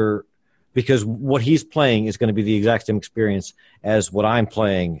what he's playing is going to be the exact same experience as what I'm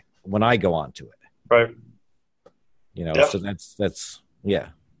playing when I go on to it. Right. So that's yeah.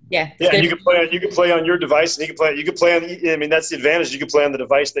 Yeah. You can play on your device, and you can play on. I mean, that's the advantage. You can play on the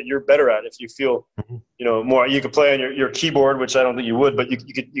device that you're better at if you feel, more. You can play on your keyboard, which I don't think you would, but you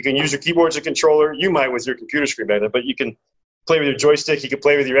can use your keyboard as a controller. You might with your computer screen back there, but you can play with your joystick. You can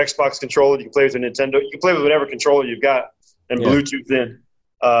play with your Xbox controller. You can play with your Nintendo. You can play with whatever controller you've got and Bluetooth in,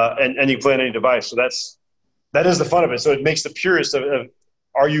 and you can play on any device. So that is the fun of it. So it makes the purist of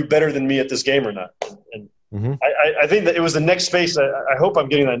are you better than me at this game or not? And I think that it was the Next Space. I hope I'm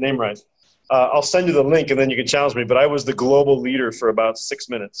getting that name right. I'll send you the link, and then you can challenge me. But I was the global leader for about 6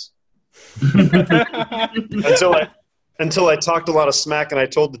 minutes until I talked a lot of smack, and I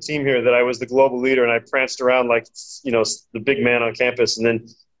told the team here that I was the global leader, and I pranced around like the big man on campus. And then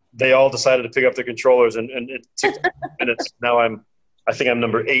they all decided to pick up the controllers, and it took minutes. Now I think I'm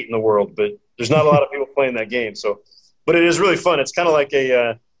number 8 in the world, but there's not a lot of people playing that game. So, but it is really fun. It's kind of like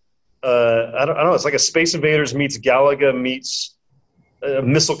a I don't know. It's like a Space Invaders meets Galaga meets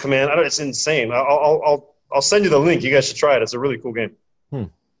Missile Command. It's insane. I'll send you the link. You guys should try it. It's a really cool game.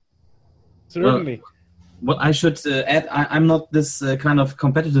 Certainly. What I should add, I'm not this kind of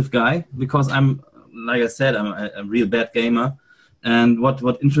competitive guy, because I'm, like I said, I'm a real bad gamer. And what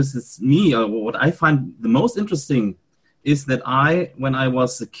interests me, or what I find the most interesting is that when I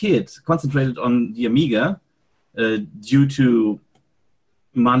was a kid, concentrated on the Amiga due to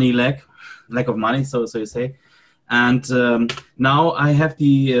money lack of money, so you say. And now I have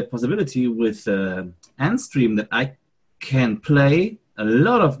the possibility with Endstream that I can play a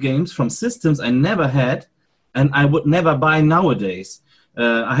lot of games from systems I never had and I would never buy nowadays.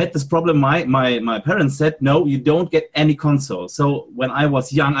 I had this problem. My parents said, no, you don't get any console. So when I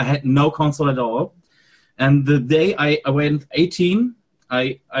was young, I had no console at all. And the day I went 18,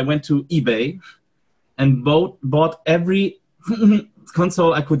 I went to eBay and bought every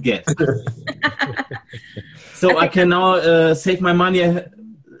console I could get. So I can now save my money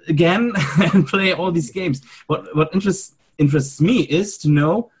again and play all these games. What interests me is to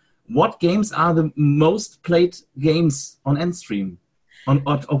know what games are the most played games on Endstream,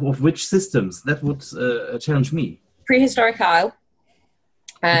 of which systems. That would challenge me. Prehistoric Isle.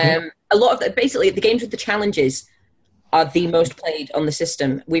 A lot of basically the games with the challenges are the most played on the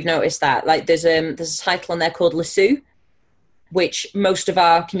system. We've noticed that. Like there's a title on there called Lasso, which most of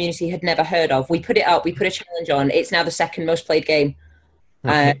our community had never heard of. We put it out. We put a challenge on. It's now the second most played game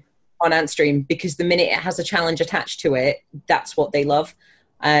on Endstream because the minute it has a challenge attached to it, that's what they love.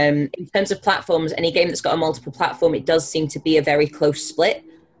 In terms of platforms, any game that's got a multiple platform, it does seem to be a very close split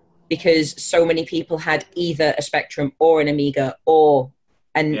because so many people had either a Spectrum or an Amiga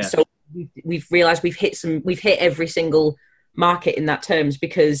so we've realized we've hit every single market in that terms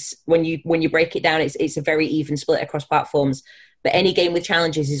because when you break it down, it's a very even split across platforms. But any game with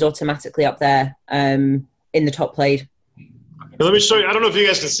challenges is automatically up there in the top played. Now, let me show you. I don't know if you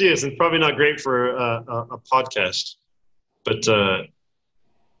guys can see this. It's probably not great for a podcast, but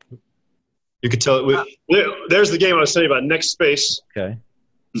you could tell. There's the game I was telling you about, Next Space. Okay.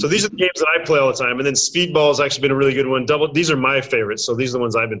 So these are the games that I play all the time, and then Speedball has actually been a really good one. These are my favorites, so these are the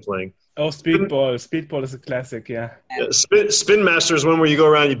ones I've been playing. Oh, Speedball! Speedball is a classic, yeah. Spin Master is one where you go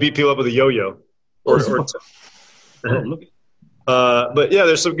around, you beat people up with a yo-yo. But yeah,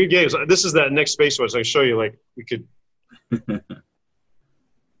 there's some good games. This is that Next Space one, so I can show you. Like we could,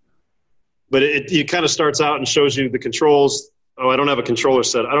 but it kind of starts out and shows you the controls. Oh, I don't have a controller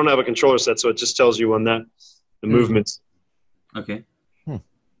set. So it just tells you on that the movements. Okay.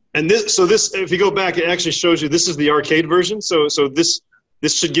 And this, if you go back, it actually shows you this is the arcade version. So this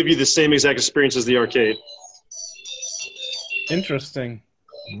should give you the same exact experience as the arcade. Interesting.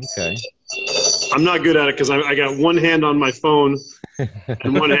 Okay. I'm not good at it because I got one hand on my phone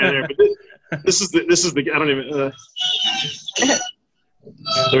and one hand there. But this is the I don't even.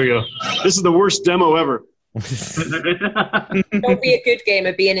 There we go. This is the worst demo ever. Don't be a good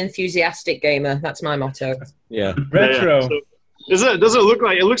gamer, be an enthusiastic gamer. That's my motto. Yeah. Retro. Yeah. So, does it look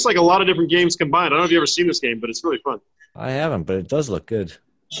like it looks like a lot of different games combined? I don't know if you've ever seen this game, but it's really fun. I haven't, but it does look good.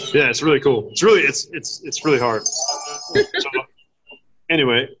 Yeah, it's really cool. It's really hard. So,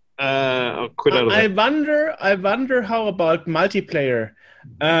 anyway, I'll quit out of that. I wonder how about multiplayer.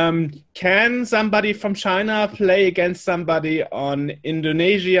 Can somebody from China play against somebody on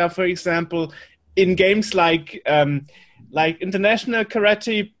Indonesia, for example, in games like International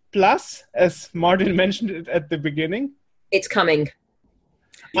Karate Plus, as Martin mentioned it at the beginning? It's coming.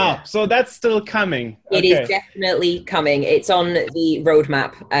 Oh, so that's still coming. It is definitely coming. It's on the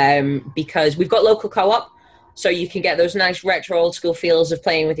roadmap because we've got local co-op, so you can get those nice retro old school feels of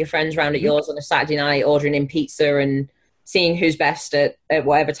playing with your friends around at yours on a Saturday night, ordering in pizza and seeing who's best at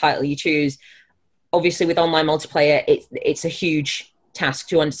whatever title you choose. Obviously, with online multiplayer, it's a huge task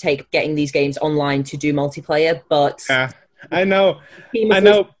to undertake getting these games online to do multiplayer, but I know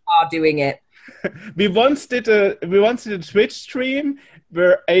are doing it. We once did a Twitch stream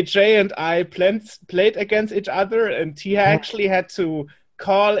where AJ and I played against each other, and he actually had to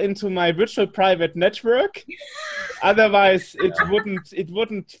call into my virtual private network. Otherwise, it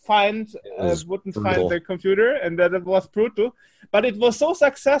wouldn't find the computer, and that was brutal. But it was so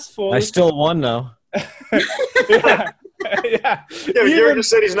successful. I still won though. Yeah. Jürgen just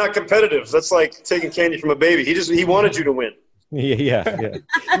said he's not competitive. That's like taking candy from a baby. He wanted you to win.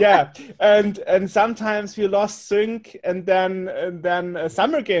 Yeah. And sometimes we lost sync, and then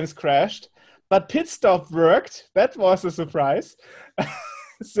Summer Games crashed, but Pit Stop worked. That was a surprise.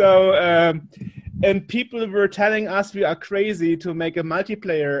 So and people were telling us we are crazy to make a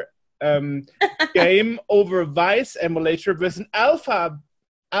multiplayer game over Vice emulator with an alpha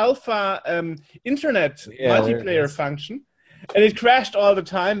internet multiplayer function, and it crashed all the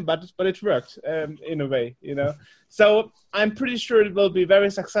time, but it worked in a way, you know. So I'm pretty sure it will be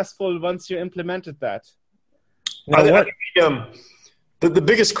very successful once you implemented that. I think the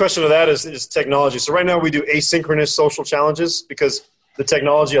biggest question of that is technology. So right now we do asynchronous social challenges because the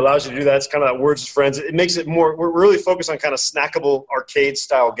technology allows you to do that. It's kind of that Words with Friends. It makes it more. We're really focused on kind of snackable arcade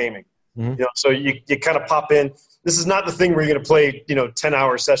style gaming. Mm-hmm. So you kind of pop in. This is not the thing where you're going to play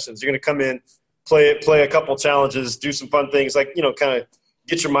 10-hour sessions. You're going to come in, play a couple challenges, do some fun things, like kind of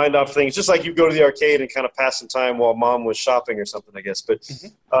get your mind off things, just like you go to the arcade and kind of pass some time while mom was shopping or something, I guess. But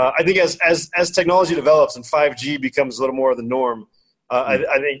I think as technology develops and 5G becomes a little more of the norm, I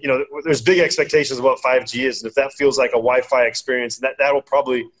think there's big expectations of what 5G is, and if that feels like a Wi-Fi experience, that will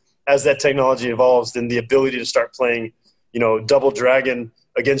probably, as that technology evolves, then the ability to start playing, Double Dragon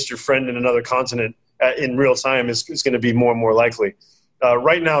against your friend in another continent in real time is going to be more and more likely.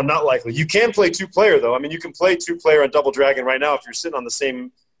 Right now, not likely. You can play 2-player though. I mean, you can play 2-player on Double Dragon right now if you're sitting on the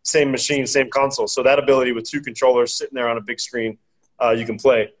same machine, same console. So that ability with 2 controllers sitting there on a big screen, you can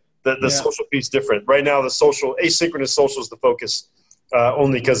play. The social piece different. Right now, the asynchronous social is the focus.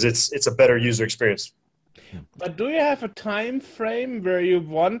 Only because it's a better user experience. But do you have a time frame where you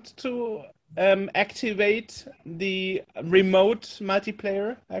want to activate the remote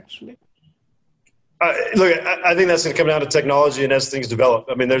multiplayer, actually? Look, I think that's going to come down to technology and as things develop.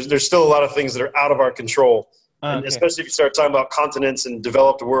 I mean, there's still a lot of things that are out of our control, and especially if you start talking about continents and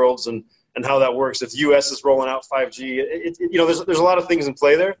developed worlds and how that works. If the U.S. is rolling out 5G, there's a lot of things in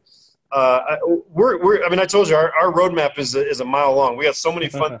play there. I told you our roadmap is a mile long. We have so many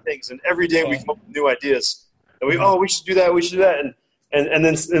fun things, and every day we come up with new ideas. And we should do that. We should do that. And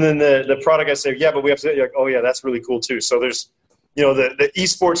then the product, I say, yeah, but we have to. You're like, oh yeah, that's really cool too. So there's, the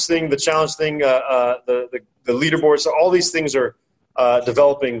esports thing, the challenge thing, the leaderboards. So all these things are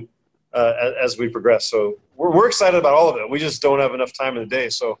developing as we progress. So we're excited about all of it. We just don't have enough time in the day.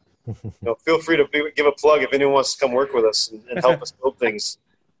 So feel free to give a plug if anyone wants to come work with us and help us build things.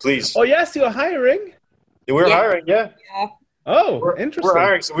 Please. Oh yes, you're hiring. Yeah, we're hiring. Yeah. Oh, interesting. We're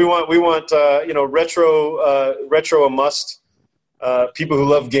hiring. So we want retro a must. People who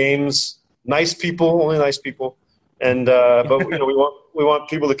love games, nice people, only nice people, and but we want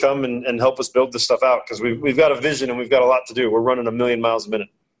people to come and help us build this stuff out because we've got a vision and we've got a lot to do. We're running 1 million miles a minute.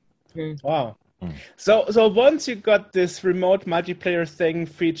 Wow. So once you got this remote multiplayer thing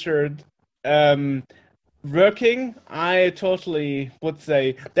featured. Working, I totally would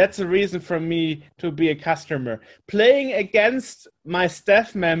say that's a reason for me to be a customer. Playing against my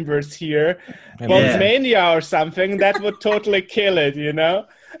staff members here, Bombmania or something, that would totally kill it,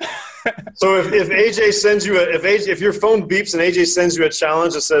 So if AJ sends you if your phone beeps and AJ sends you a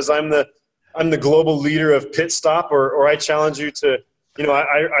challenge that says I'm the global leader of pit stop, or I challenge you to,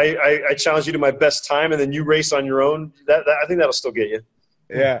 I challenge you to my best time, and then you race on your own, that I think that'll still get you.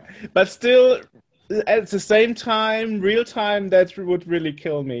 Yeah, but still. At the same time, real time, that would really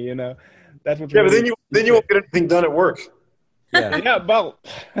kill me, That would. Yeah, really but then you won't get anything done at work. Yeah, yeah, well,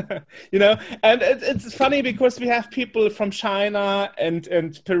 and it's funny because we have people from China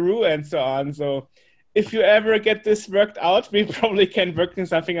and Peru and so on. So if you ever get this worked out, we probably can work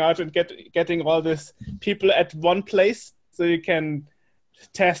something out and getting all these people at one place so you can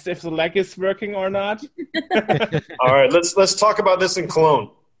test if the leg is working or not. All right, let's talk about this in Cologne.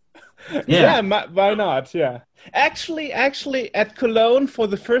 Yeah, why not? Yeah, actually, at Cologne for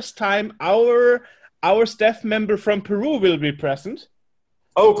the first time, our staff member from Peru will be present.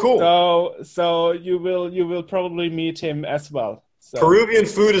 Oh, cool! So you will probably meet him as well. So. Peruvian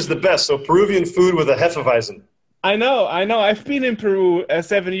food is the best. So Peruvian food with a Hefeweizen. I know. I've been in Peru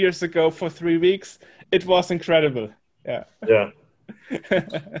 7 years ago for 3 weeks. It was incredible. Yeah. Yeah.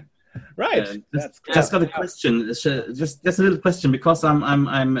 Right. Just got a question. Just a little question because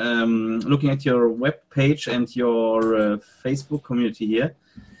I'm looking at your web page and your Facebook community here.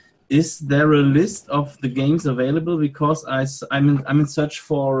 Is there a list of the games available? Because I'm in search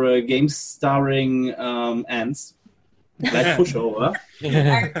for games starring ants, like Pushover.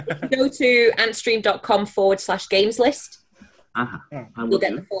 Go to antstream.com/games list. You'll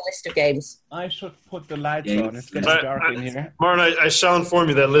get the full list of games. I should put the lights on. It's getting dark in here. Martin, I shall inform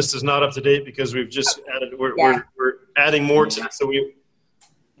you that list is not up to date because we've just added. We're adding more to it, so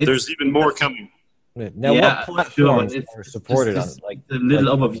there's even more coming. Now, what platforms are supported on? Like a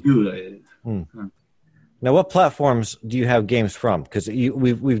little overview. Now, what platforms do you have games from? Because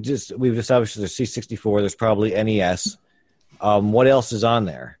we've established there's C64. There's probably NES. What else is on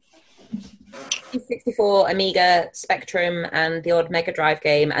there? C64, Amiga, Spectrum, and the odd Mega Drive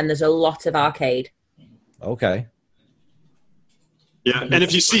game, and there's a lot of arcade. Okay. Yeah, and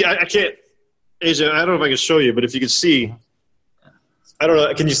if you see, I can't, AJ, I don't know if I can show you, but if you can see, I don't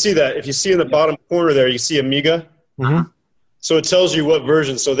know, can you see that? If you see in the bottom corner there, you see Amiga. Mm-hmm. So it tells you what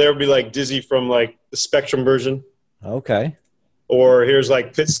version. So there would be like Dizzy from like the Spectrum version. Okay. Or here's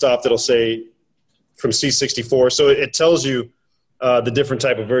like Pit Stop that'll say from C64. So it tells you the different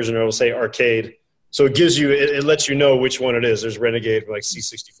type of version, or it'll say arcade. So it gives you, it lets you know which one it is. There's Renegade, like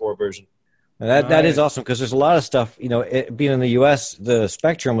C64 version. And that is awesome because there's a lot of stuff, being in the U.S., the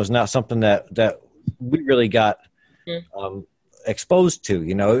Spectrum was not something that we really got exposed to.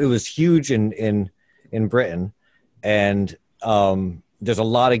 It was huge in Britain, and there's a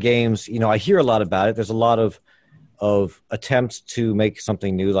lot of games. I hear a lot about it. There's a lot of attempts to make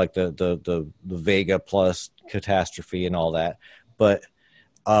something new, like the Vega Plus Catastrophe and all that. But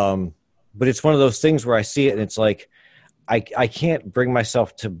it's one of those things where I see it and it's like I can't bring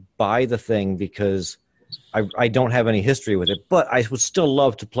myself to buy the thing because I don't have any history with it. But I would still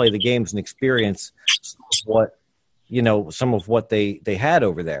love to play the games and experience some of what they had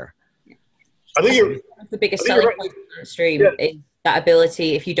over there. I think the biggest selling point on stream is that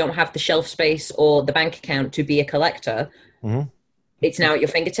ability. If you don't have the shelf space or the bank account to be a collector, it's now at your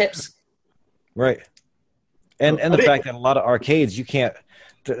fingertips. Right. And the fact that a lot of arcades,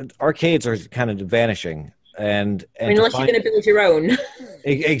 arcades are kind of vanishing. And unless you're going to build your own.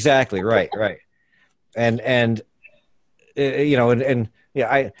 Exactly. Right. And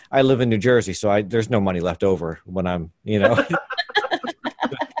I live in New Jersey, so there's no money left over when I'm,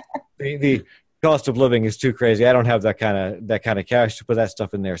 the cost of living is too crazy. I don't have that kind of cash to put that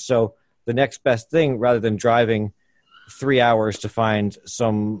stuff in there. So the next best thing, rather than driving 3 hours to find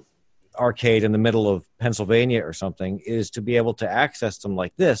some arcade in the middle of Pennsylvania or something, is to be able to access them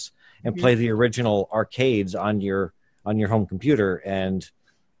like this and play the original arcades on your home computer and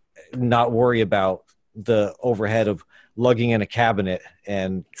not worry about the overhead of lugging in a cabinet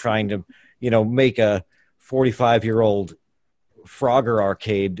and trying to, make a 45-year-old Frogger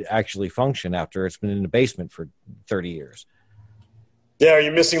arcade actually function after it's been in the basement for 30 years. Yeah, are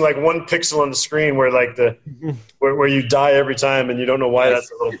you missing like one pixel on the screen where like where you die every time and you don't know why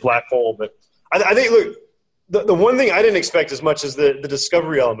that's a little black hole? But I think, look, the one thing I didn't expect as much is the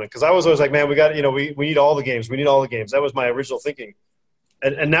discovery element, because I was always like, man, we got, we need all the games. We need all the games. That was my original thinking.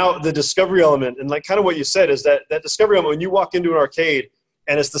 And now the discovery element, and like kind of what you said, is that discovery element, when you walk into an arcade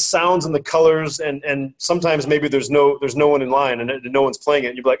and it's the sounds and the colors, and sometimes maybe there's no one in line and no one's playing it,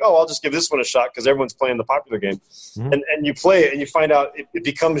 and you'd be like, oh, I'll just give this one a shot because everyone's playing the popular game. And you play it and you find out it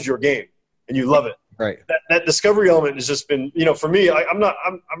becomes your game and you love it. Right. That discovery element has just been, for me, I'm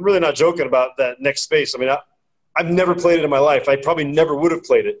really not joking about that next space. I mean, I've never played it in my life. I probably never would have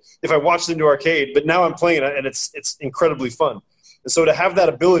played it if I watched it into arcade, but now I'm playing it and it's incredibly fun. And so to have that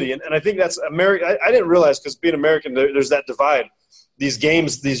ability, and I think that's American. I didn't realize, because being American, there's that divide. These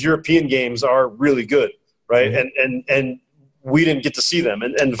games, these European games, are really good, right? And we didn't get to see them,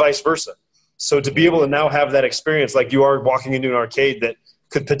 and vice versa. So to be able to now have that experience, like you are walking into an arcade that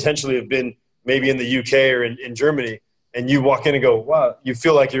could potentially have been maybe in the UK or in Germany, and you walk in and go, wow, you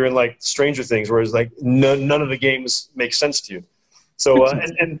feel like you're in like Stranger Things, whereas like none of the games make sense to you. So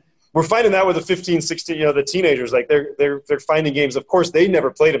and we're finding that with the 15, 16, the teenagers, like they're finding games. Of course, they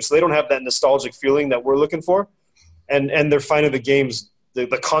never played them, so they don't have that nostalgic feeling that we're looking for. And they're finding the games, the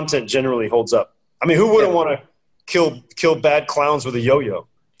content generally holds up. I mean, who wouldn't want to kill bad clowns with a yo-yo?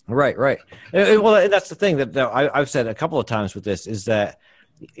 Right. Well, that's the thing that I've said a couple of times with this, is that,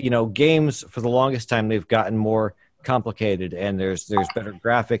 games for the longest time, they've gotten more complicated, and there's better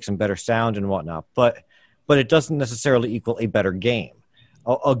graphics and better sound and whatnot, but it doesn't necessarily equal a better game.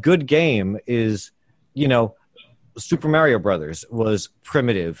 A good game is, Super Mario Brothers was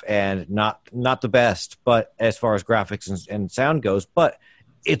primitive and not the best, but as far as graphics and sound goes, but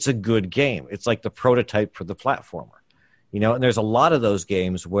it's a good game. It's like the prototype for the platformer, and there's a lot of those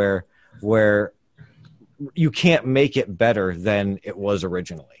games where you can't make it better than it was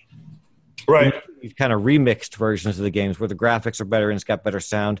originally. Right. You've kind of remixed versions of the games where the graphics are better and it's got better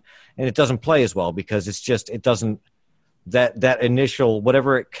sound, and it doesn't play as well because it doesn't. That initial,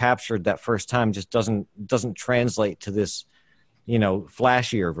 whatever it captured that first time, just doesn't translate to this,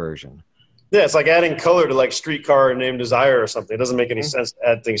 flashier version. Yeah, it's like adding color to like Streetcar Named Desire or something. It doesn't make any sense to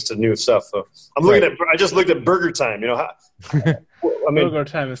add things to new stuff. So I just looked at Burger Time. Burger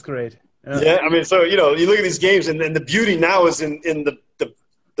Time is great. Yeah, I mean, so you look at these games, and the beauty now is in the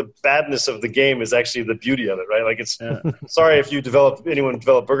badness of the game is actually the beauty of it, right? Like it's sorry if anyone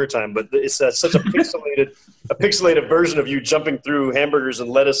developed Burger Time, but it's such a pixelated version of you jumping through hamburgers and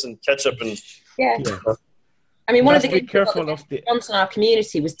lettuce and ketchup and I mean, one of the games once in our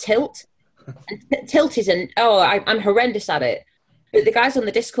community was Tilt. And Tilt is I'm horrendous at it. But the guys on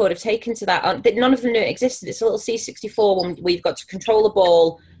the Discord have taken to that. None of them knew it existed. It's a little C64 one where you've got to control a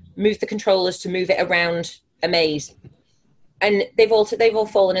ball, move the controllers to move it around a maze. And they've all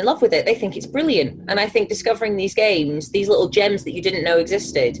fallen in love with it. They think it's brilliant. And I think discovering these games, these little gems that you didn't know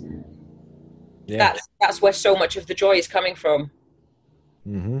existed, that's where so much of the joy is coming from.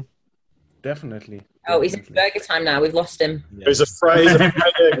 Mm-hmm. Definitely. Oh, he's in burger time now. We've lost him. He's a fried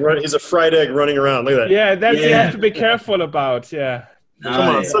egg running around. Look at that. Yeah, that you have to be careful about. Yeah.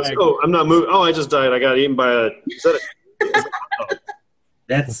 Come on, let's go. I'm not moving. Oh, I just died. I got eaten by a. Is that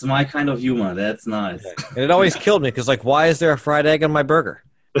That's my kind of humor. That's nice. And it always killed me because, like, why is there a fried egg on my burger?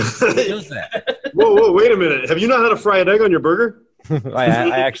 Who does that? Whoa, wait a minute. Have you not had a fried egg on your burger? I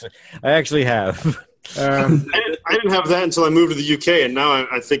actually have. I didn't have that until I moved to the UK, and now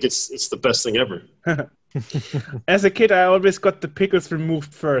I think it's the best thing ever. As a kid, I always got the pickles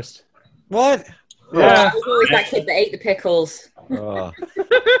removed first. What? Yeah. I was always that kid that ate the pickles.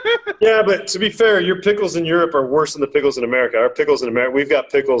 Yeah, but to be fair, your pickles in Europe are worse than the pickles in America. Our pickles in America, we've got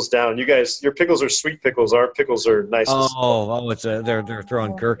pickles down. You guys, your pickles are sweet pickles. Our pickles are nice. It's they're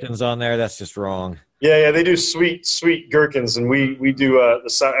throwing gherkins on there. That's just wrong. Yeah, they do sweet gherkins, and we do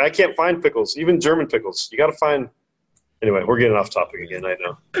I can't find pickles, even German pickles. You got to find. Anyway, we're getting off topic again. I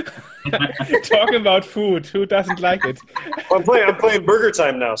know. Talking about food, who doesn't like it? Well, I'm playing Burger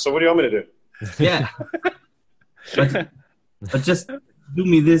Time now. So what do you want me to do? Yeah. But just do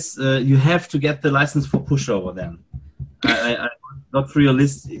me this. You have to get the license for pushover then. I not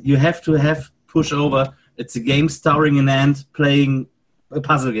realistic. You have to have pushover. It's a game starring an ant playing a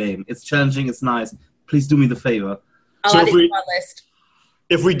puzzle game. It's challenging. It's nice. Please do me the favor. I'll add it to my list.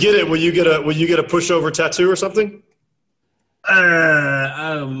 If we get it, will you get a pushover tattoo or something?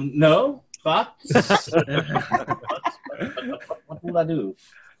 No. But what will I do?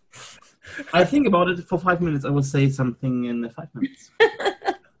 I think about it for 5 minutes. I will say something in 5 minutes.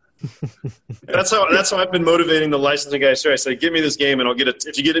 That's how I've been motivating the licensing guys here. I say, give me this game, and I'll get it.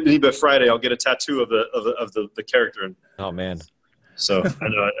 If you get it to me by Friday, I'll get a tattoo of the character. Oh man! So I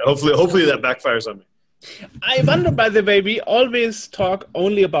know. Hopefully that backfires on me. I wonder, by the way, we always talk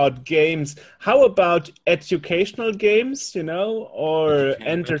only about games. How about educational games? Or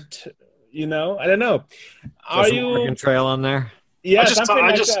I don't know. Are you Oregon Trail on there? Yeah, something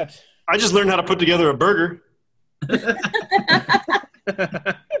like that. I just learned how to put together a burger.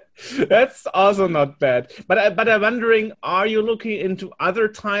 That's also not bad. But I'm wondering, are you looking into other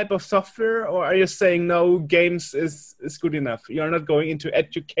type of software, or are you saying no, games is good enough? You're not going into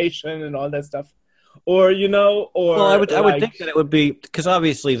education and all that stuff, or Well, I would think that it would be, because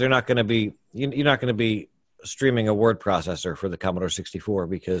obviously they're not going to be. You're not going to be streaming a word processor for the Commodore 64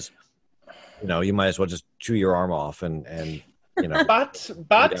 because you might as well just chew your arm off and. But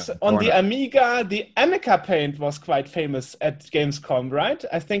on the Amiga, the Amica Paint was quite famous at Gamescom, right?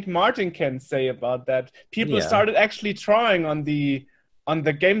 I think Martin can say about that. People started actually drawing on the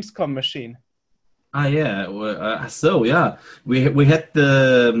Gamescom machine. Yeah. We had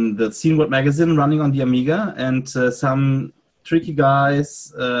the Scene World magazine running on the Amiga, and some tricky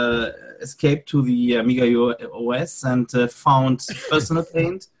guys escaped to the Amiga OS and found Personal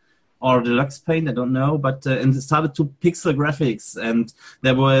Paint. Or Deluxe Paint, I don't know, but and started to pixel graphics, and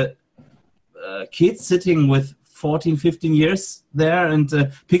there were kids sitting with 14, 15 years there and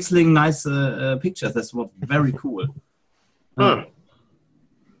pixeling nice pictures. That's very cool. Huh.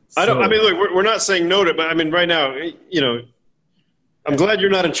 Look, we're not saying no to it, but I mean, right now, I'm glad you're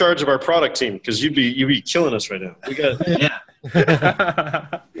not in charge of our product team because you'd be killing us right now. We got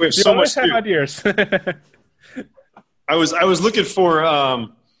we have so much to do. Ideas. I was looking for.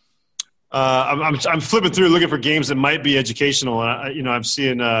 I'm flipping through looking for games that might be educational. I'm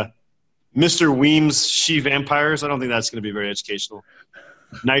seeing Mr. Weems' She Vampires. I don't think that's going to be very educational.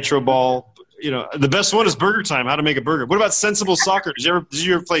 Nitro Ball. The best one is Burger Time. How to make a burger. What about Sensible Soccer? Did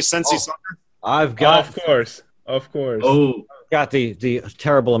you ever play Sensi Soccer? I've got, of course. Oh, got the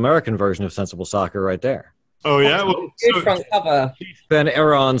terrible American version of Sensible Soccer right there. Oh yeah, good front cover. Ben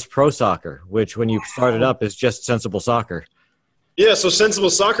Aaron's Pro Soccer, which when you start it up is just Sensible Soccer. Yeah, so Sensible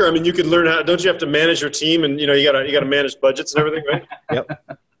Soccer. I mean, you could learn how. Don't you have to manage your team, and you gotta manage budgets and everything, right?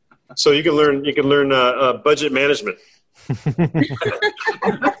 Yep. So you can learn budget management.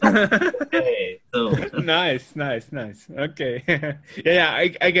 Hey, so. Nice. Okay. yeah.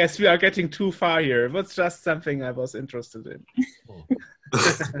 I guess we are getting too far here. It was just something I was interested in.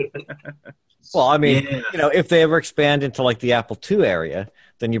 Well, I mean, if they ever expand into like the Apple II area,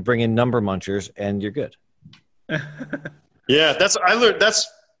 then you bring in number munchers and you're good. Yeah, I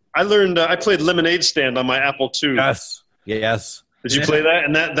learned. I played Lemonade Stand on my Apple II. Yes. Did you play that?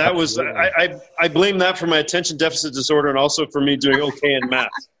 And that was I blame that for my attention deficit disorder and also for me doing okay in math.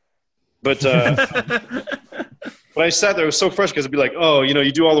 But when I sat there, it was so fresh because it'd be like, oh,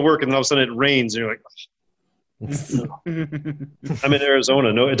 you do all the work and then all of a sudden it rains and you're like, I'm in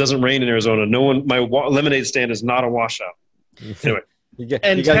Arizona. No, it doesn't rain in Arizona. My Lemonade Stand is not a washout. Anyway. You got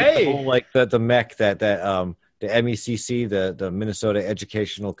the whole, like the mech that MECC, the Minnesota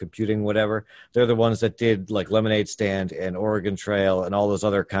Educational Computing, whatever. They're the ones that did like Lemonade Stand and Oregon Trail and all those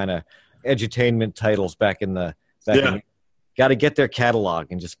other kind of edutainment titles back in the. Got to get their catalog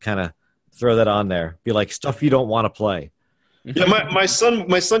and just kind of throw that on there. Be like stuff you don't want to play. Yeah, my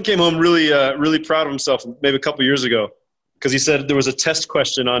son came home really proud of himself maybe a couple years ago because he said there was a test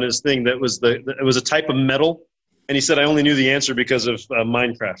question on his thing that was it was a type of metal, and he said I only knew the answer because of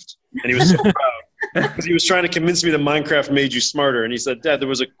Minecraft, and he was so proud because he was trying to convince me that Minecraft made you smarter, and he said, Dad, there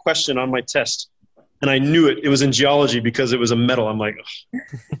was a question on my test, and I knew it. It was in geology because it was a metal. I'm like,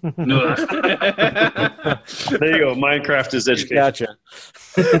 no. There you go. Minecraft is education. Gotcha.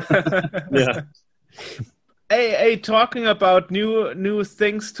 Yeah. Hey, talking about new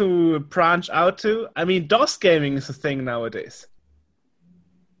things to branch out to. I mean, DOS gaming is a thing nowadays.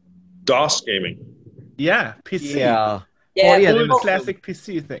 DOS gaming. Yeah, PC. Yeah. Yeah, Old classic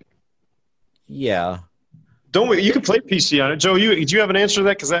PC thing. Yeah. Don't we? You can play PC on it, Joe. Do you have an answer to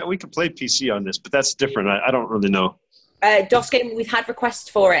that? Because we could play PC on this, but that's different. I don't really know. DOS gaming, we've had requests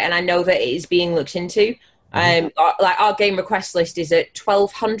for it, and I know that it is being looked into. Our game request list is at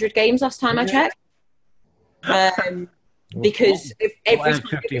 1,200 games last time I checked. Because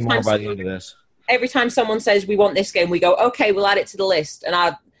every time someone says we want this game, we go, okay, we'll add it to the list, and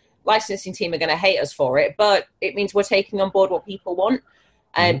our licensing team are going to hate us for it, but it means we're taking on board what people want.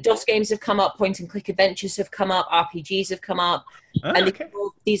 DOS games have come up, point-and-click adventures have come up, RPGs have come up, and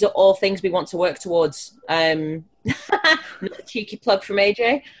these are all things we want to work towards. Not a cheeky plug from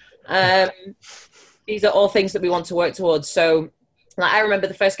AJ. These are all things that we want to work towards. So, like, I remember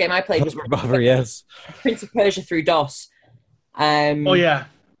the first game I played was Prince of Persia through DOS. Yeah,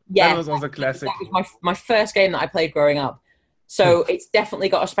 that was also classic. That was my first game that I played growing up. So it's definitely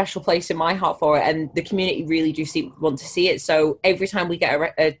got a special place in my heart for it, and the community really do want to see it. So every time we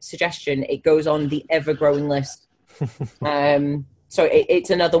get a suggestion, it goes on the ever-growing list. So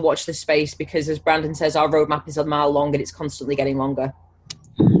it's another watch this space, because as Brandon says, our roadmap is a mile long and it's constantly getting longer.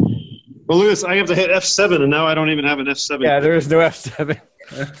 Well, look at this. I have to hit F7, and now I don't even have an F7. Yeah, there is no F7.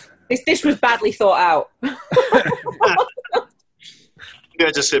 This was badly thought out. Maybe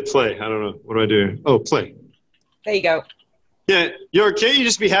I just hit play. I don't know. What do I do? Oh, play. There you go. Yeah, Jörg, can't you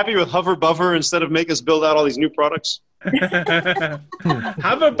just be happy with Hover Buffer instead of make us build out all these new products?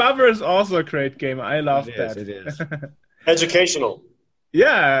 Hover Buffer is also a great game. I love that. It is. Educational.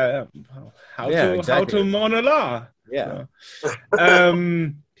 Yeah. How to mow a law. Yeah.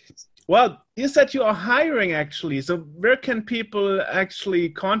 So, well, you said you are hiring, actually. So where can people actually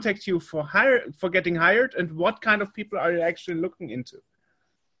contact you for getting hired, and what kind of people are you actually looking into?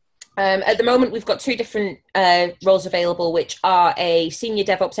 At the moment, we've got two different roles available, which are a senior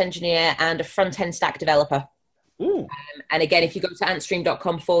DevOps engineer and a front-end stack developer. Ooh. And again, if you go to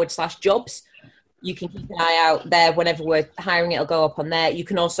antstream.com/jobs, you can keep an eye out there. Whenever we're hiring, it'll go up on there. You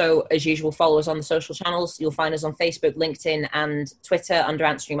can also, as usual, follow us on the social channels. You'll find us on Facebook, LinkedIn, and Twitter under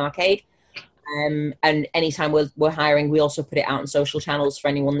Antstream Arcade. And anytime we're hiring, we also put it out on social channels for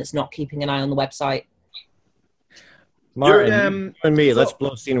anyone that's not keeping an eye on the website. Martin, and me, let's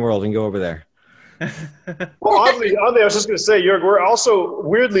blow Scene World and go over there. Well, oddly, I was just going to say, Jörg, we're also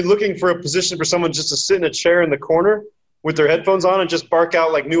weirdly looking for a position for someone just to sit in a chair in the corner with their headphones on and just bark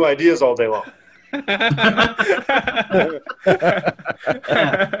out like new ideas all day long. So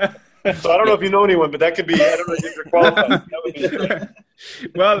I don't know if you know anyone, but that could be, I don't know if you're qualified. That would be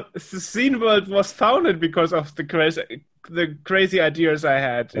well, the Scene World was founded because of the crazy ideas I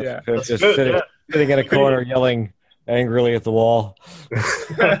had. Yeah. Just sitting in a corner yelling angrily at the wall.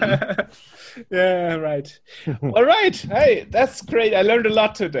 Yeah, right. All right. Hey, that's great. I learned a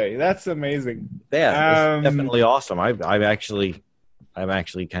lot today. That's amazing. Yeah, it's definitely awesome. I'm actually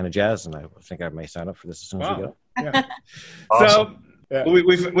kind of jazzed, and I think I may sign up for this as soon as we go. Yeah. Awesome. So yeah.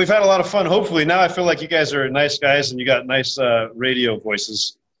 We've had a lot of fun. Hopefully, now I feel like you guys are nice guys and you got nice radio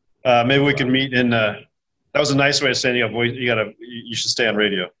voices. Maybe we can meet in. That was a nice way of saying you should stay on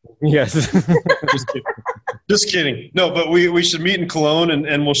radio. Yes. Just kidding. No, but we should meet in Cologne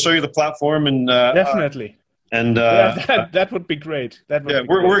and we'll show you the platform and definitely. And that would be great.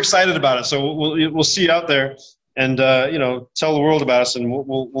 We're excited about it. So we'll see you out there, and tell the world about us, and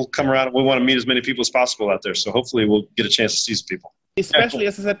we'll come around. We want to meet as many people as possible out there. So hopefully we'll get a chance to see some people. Especially,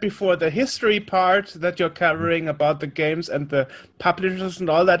 as I said before, the history part that you're covering about the games and the publishers and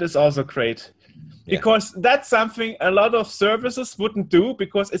all that is also great. Yeah. Because that's something a lot of services wouldn't do,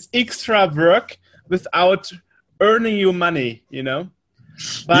 because it's extra work without earning you money,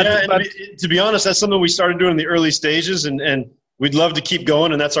 But to be honest, that's something we started doing in the early stages, and we'd love to keep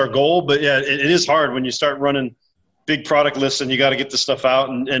going, and that's our goal. But yeah, it is hard when you start running big product lists and you got to get the stuff out,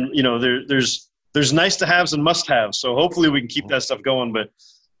 and there's there's nice to haves and must haves. So hopefully we can keep that stuff going. But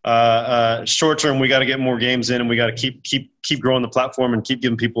short term, we got to get more games in, and we got to keep growing the platform and keep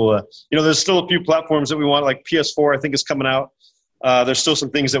giving people. There's still a few platforms that we want, like PS4. I think is coming out. There's still some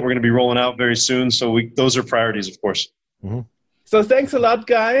things that we're going to be rolling out very soon. So those are priorities, of course. Mm-hmm. So thanks a lot,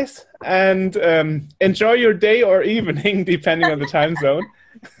 guys, and enjoy your day or evening, depending on the time zone.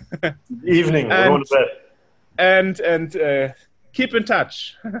 Evening, we're going to bed. And keep in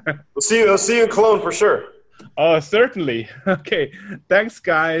touch. I'll see you in Cologne for sure. Oh, certainly. Okay. Thanks,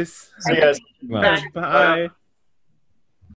 guys. See you guys. Bye. Bye.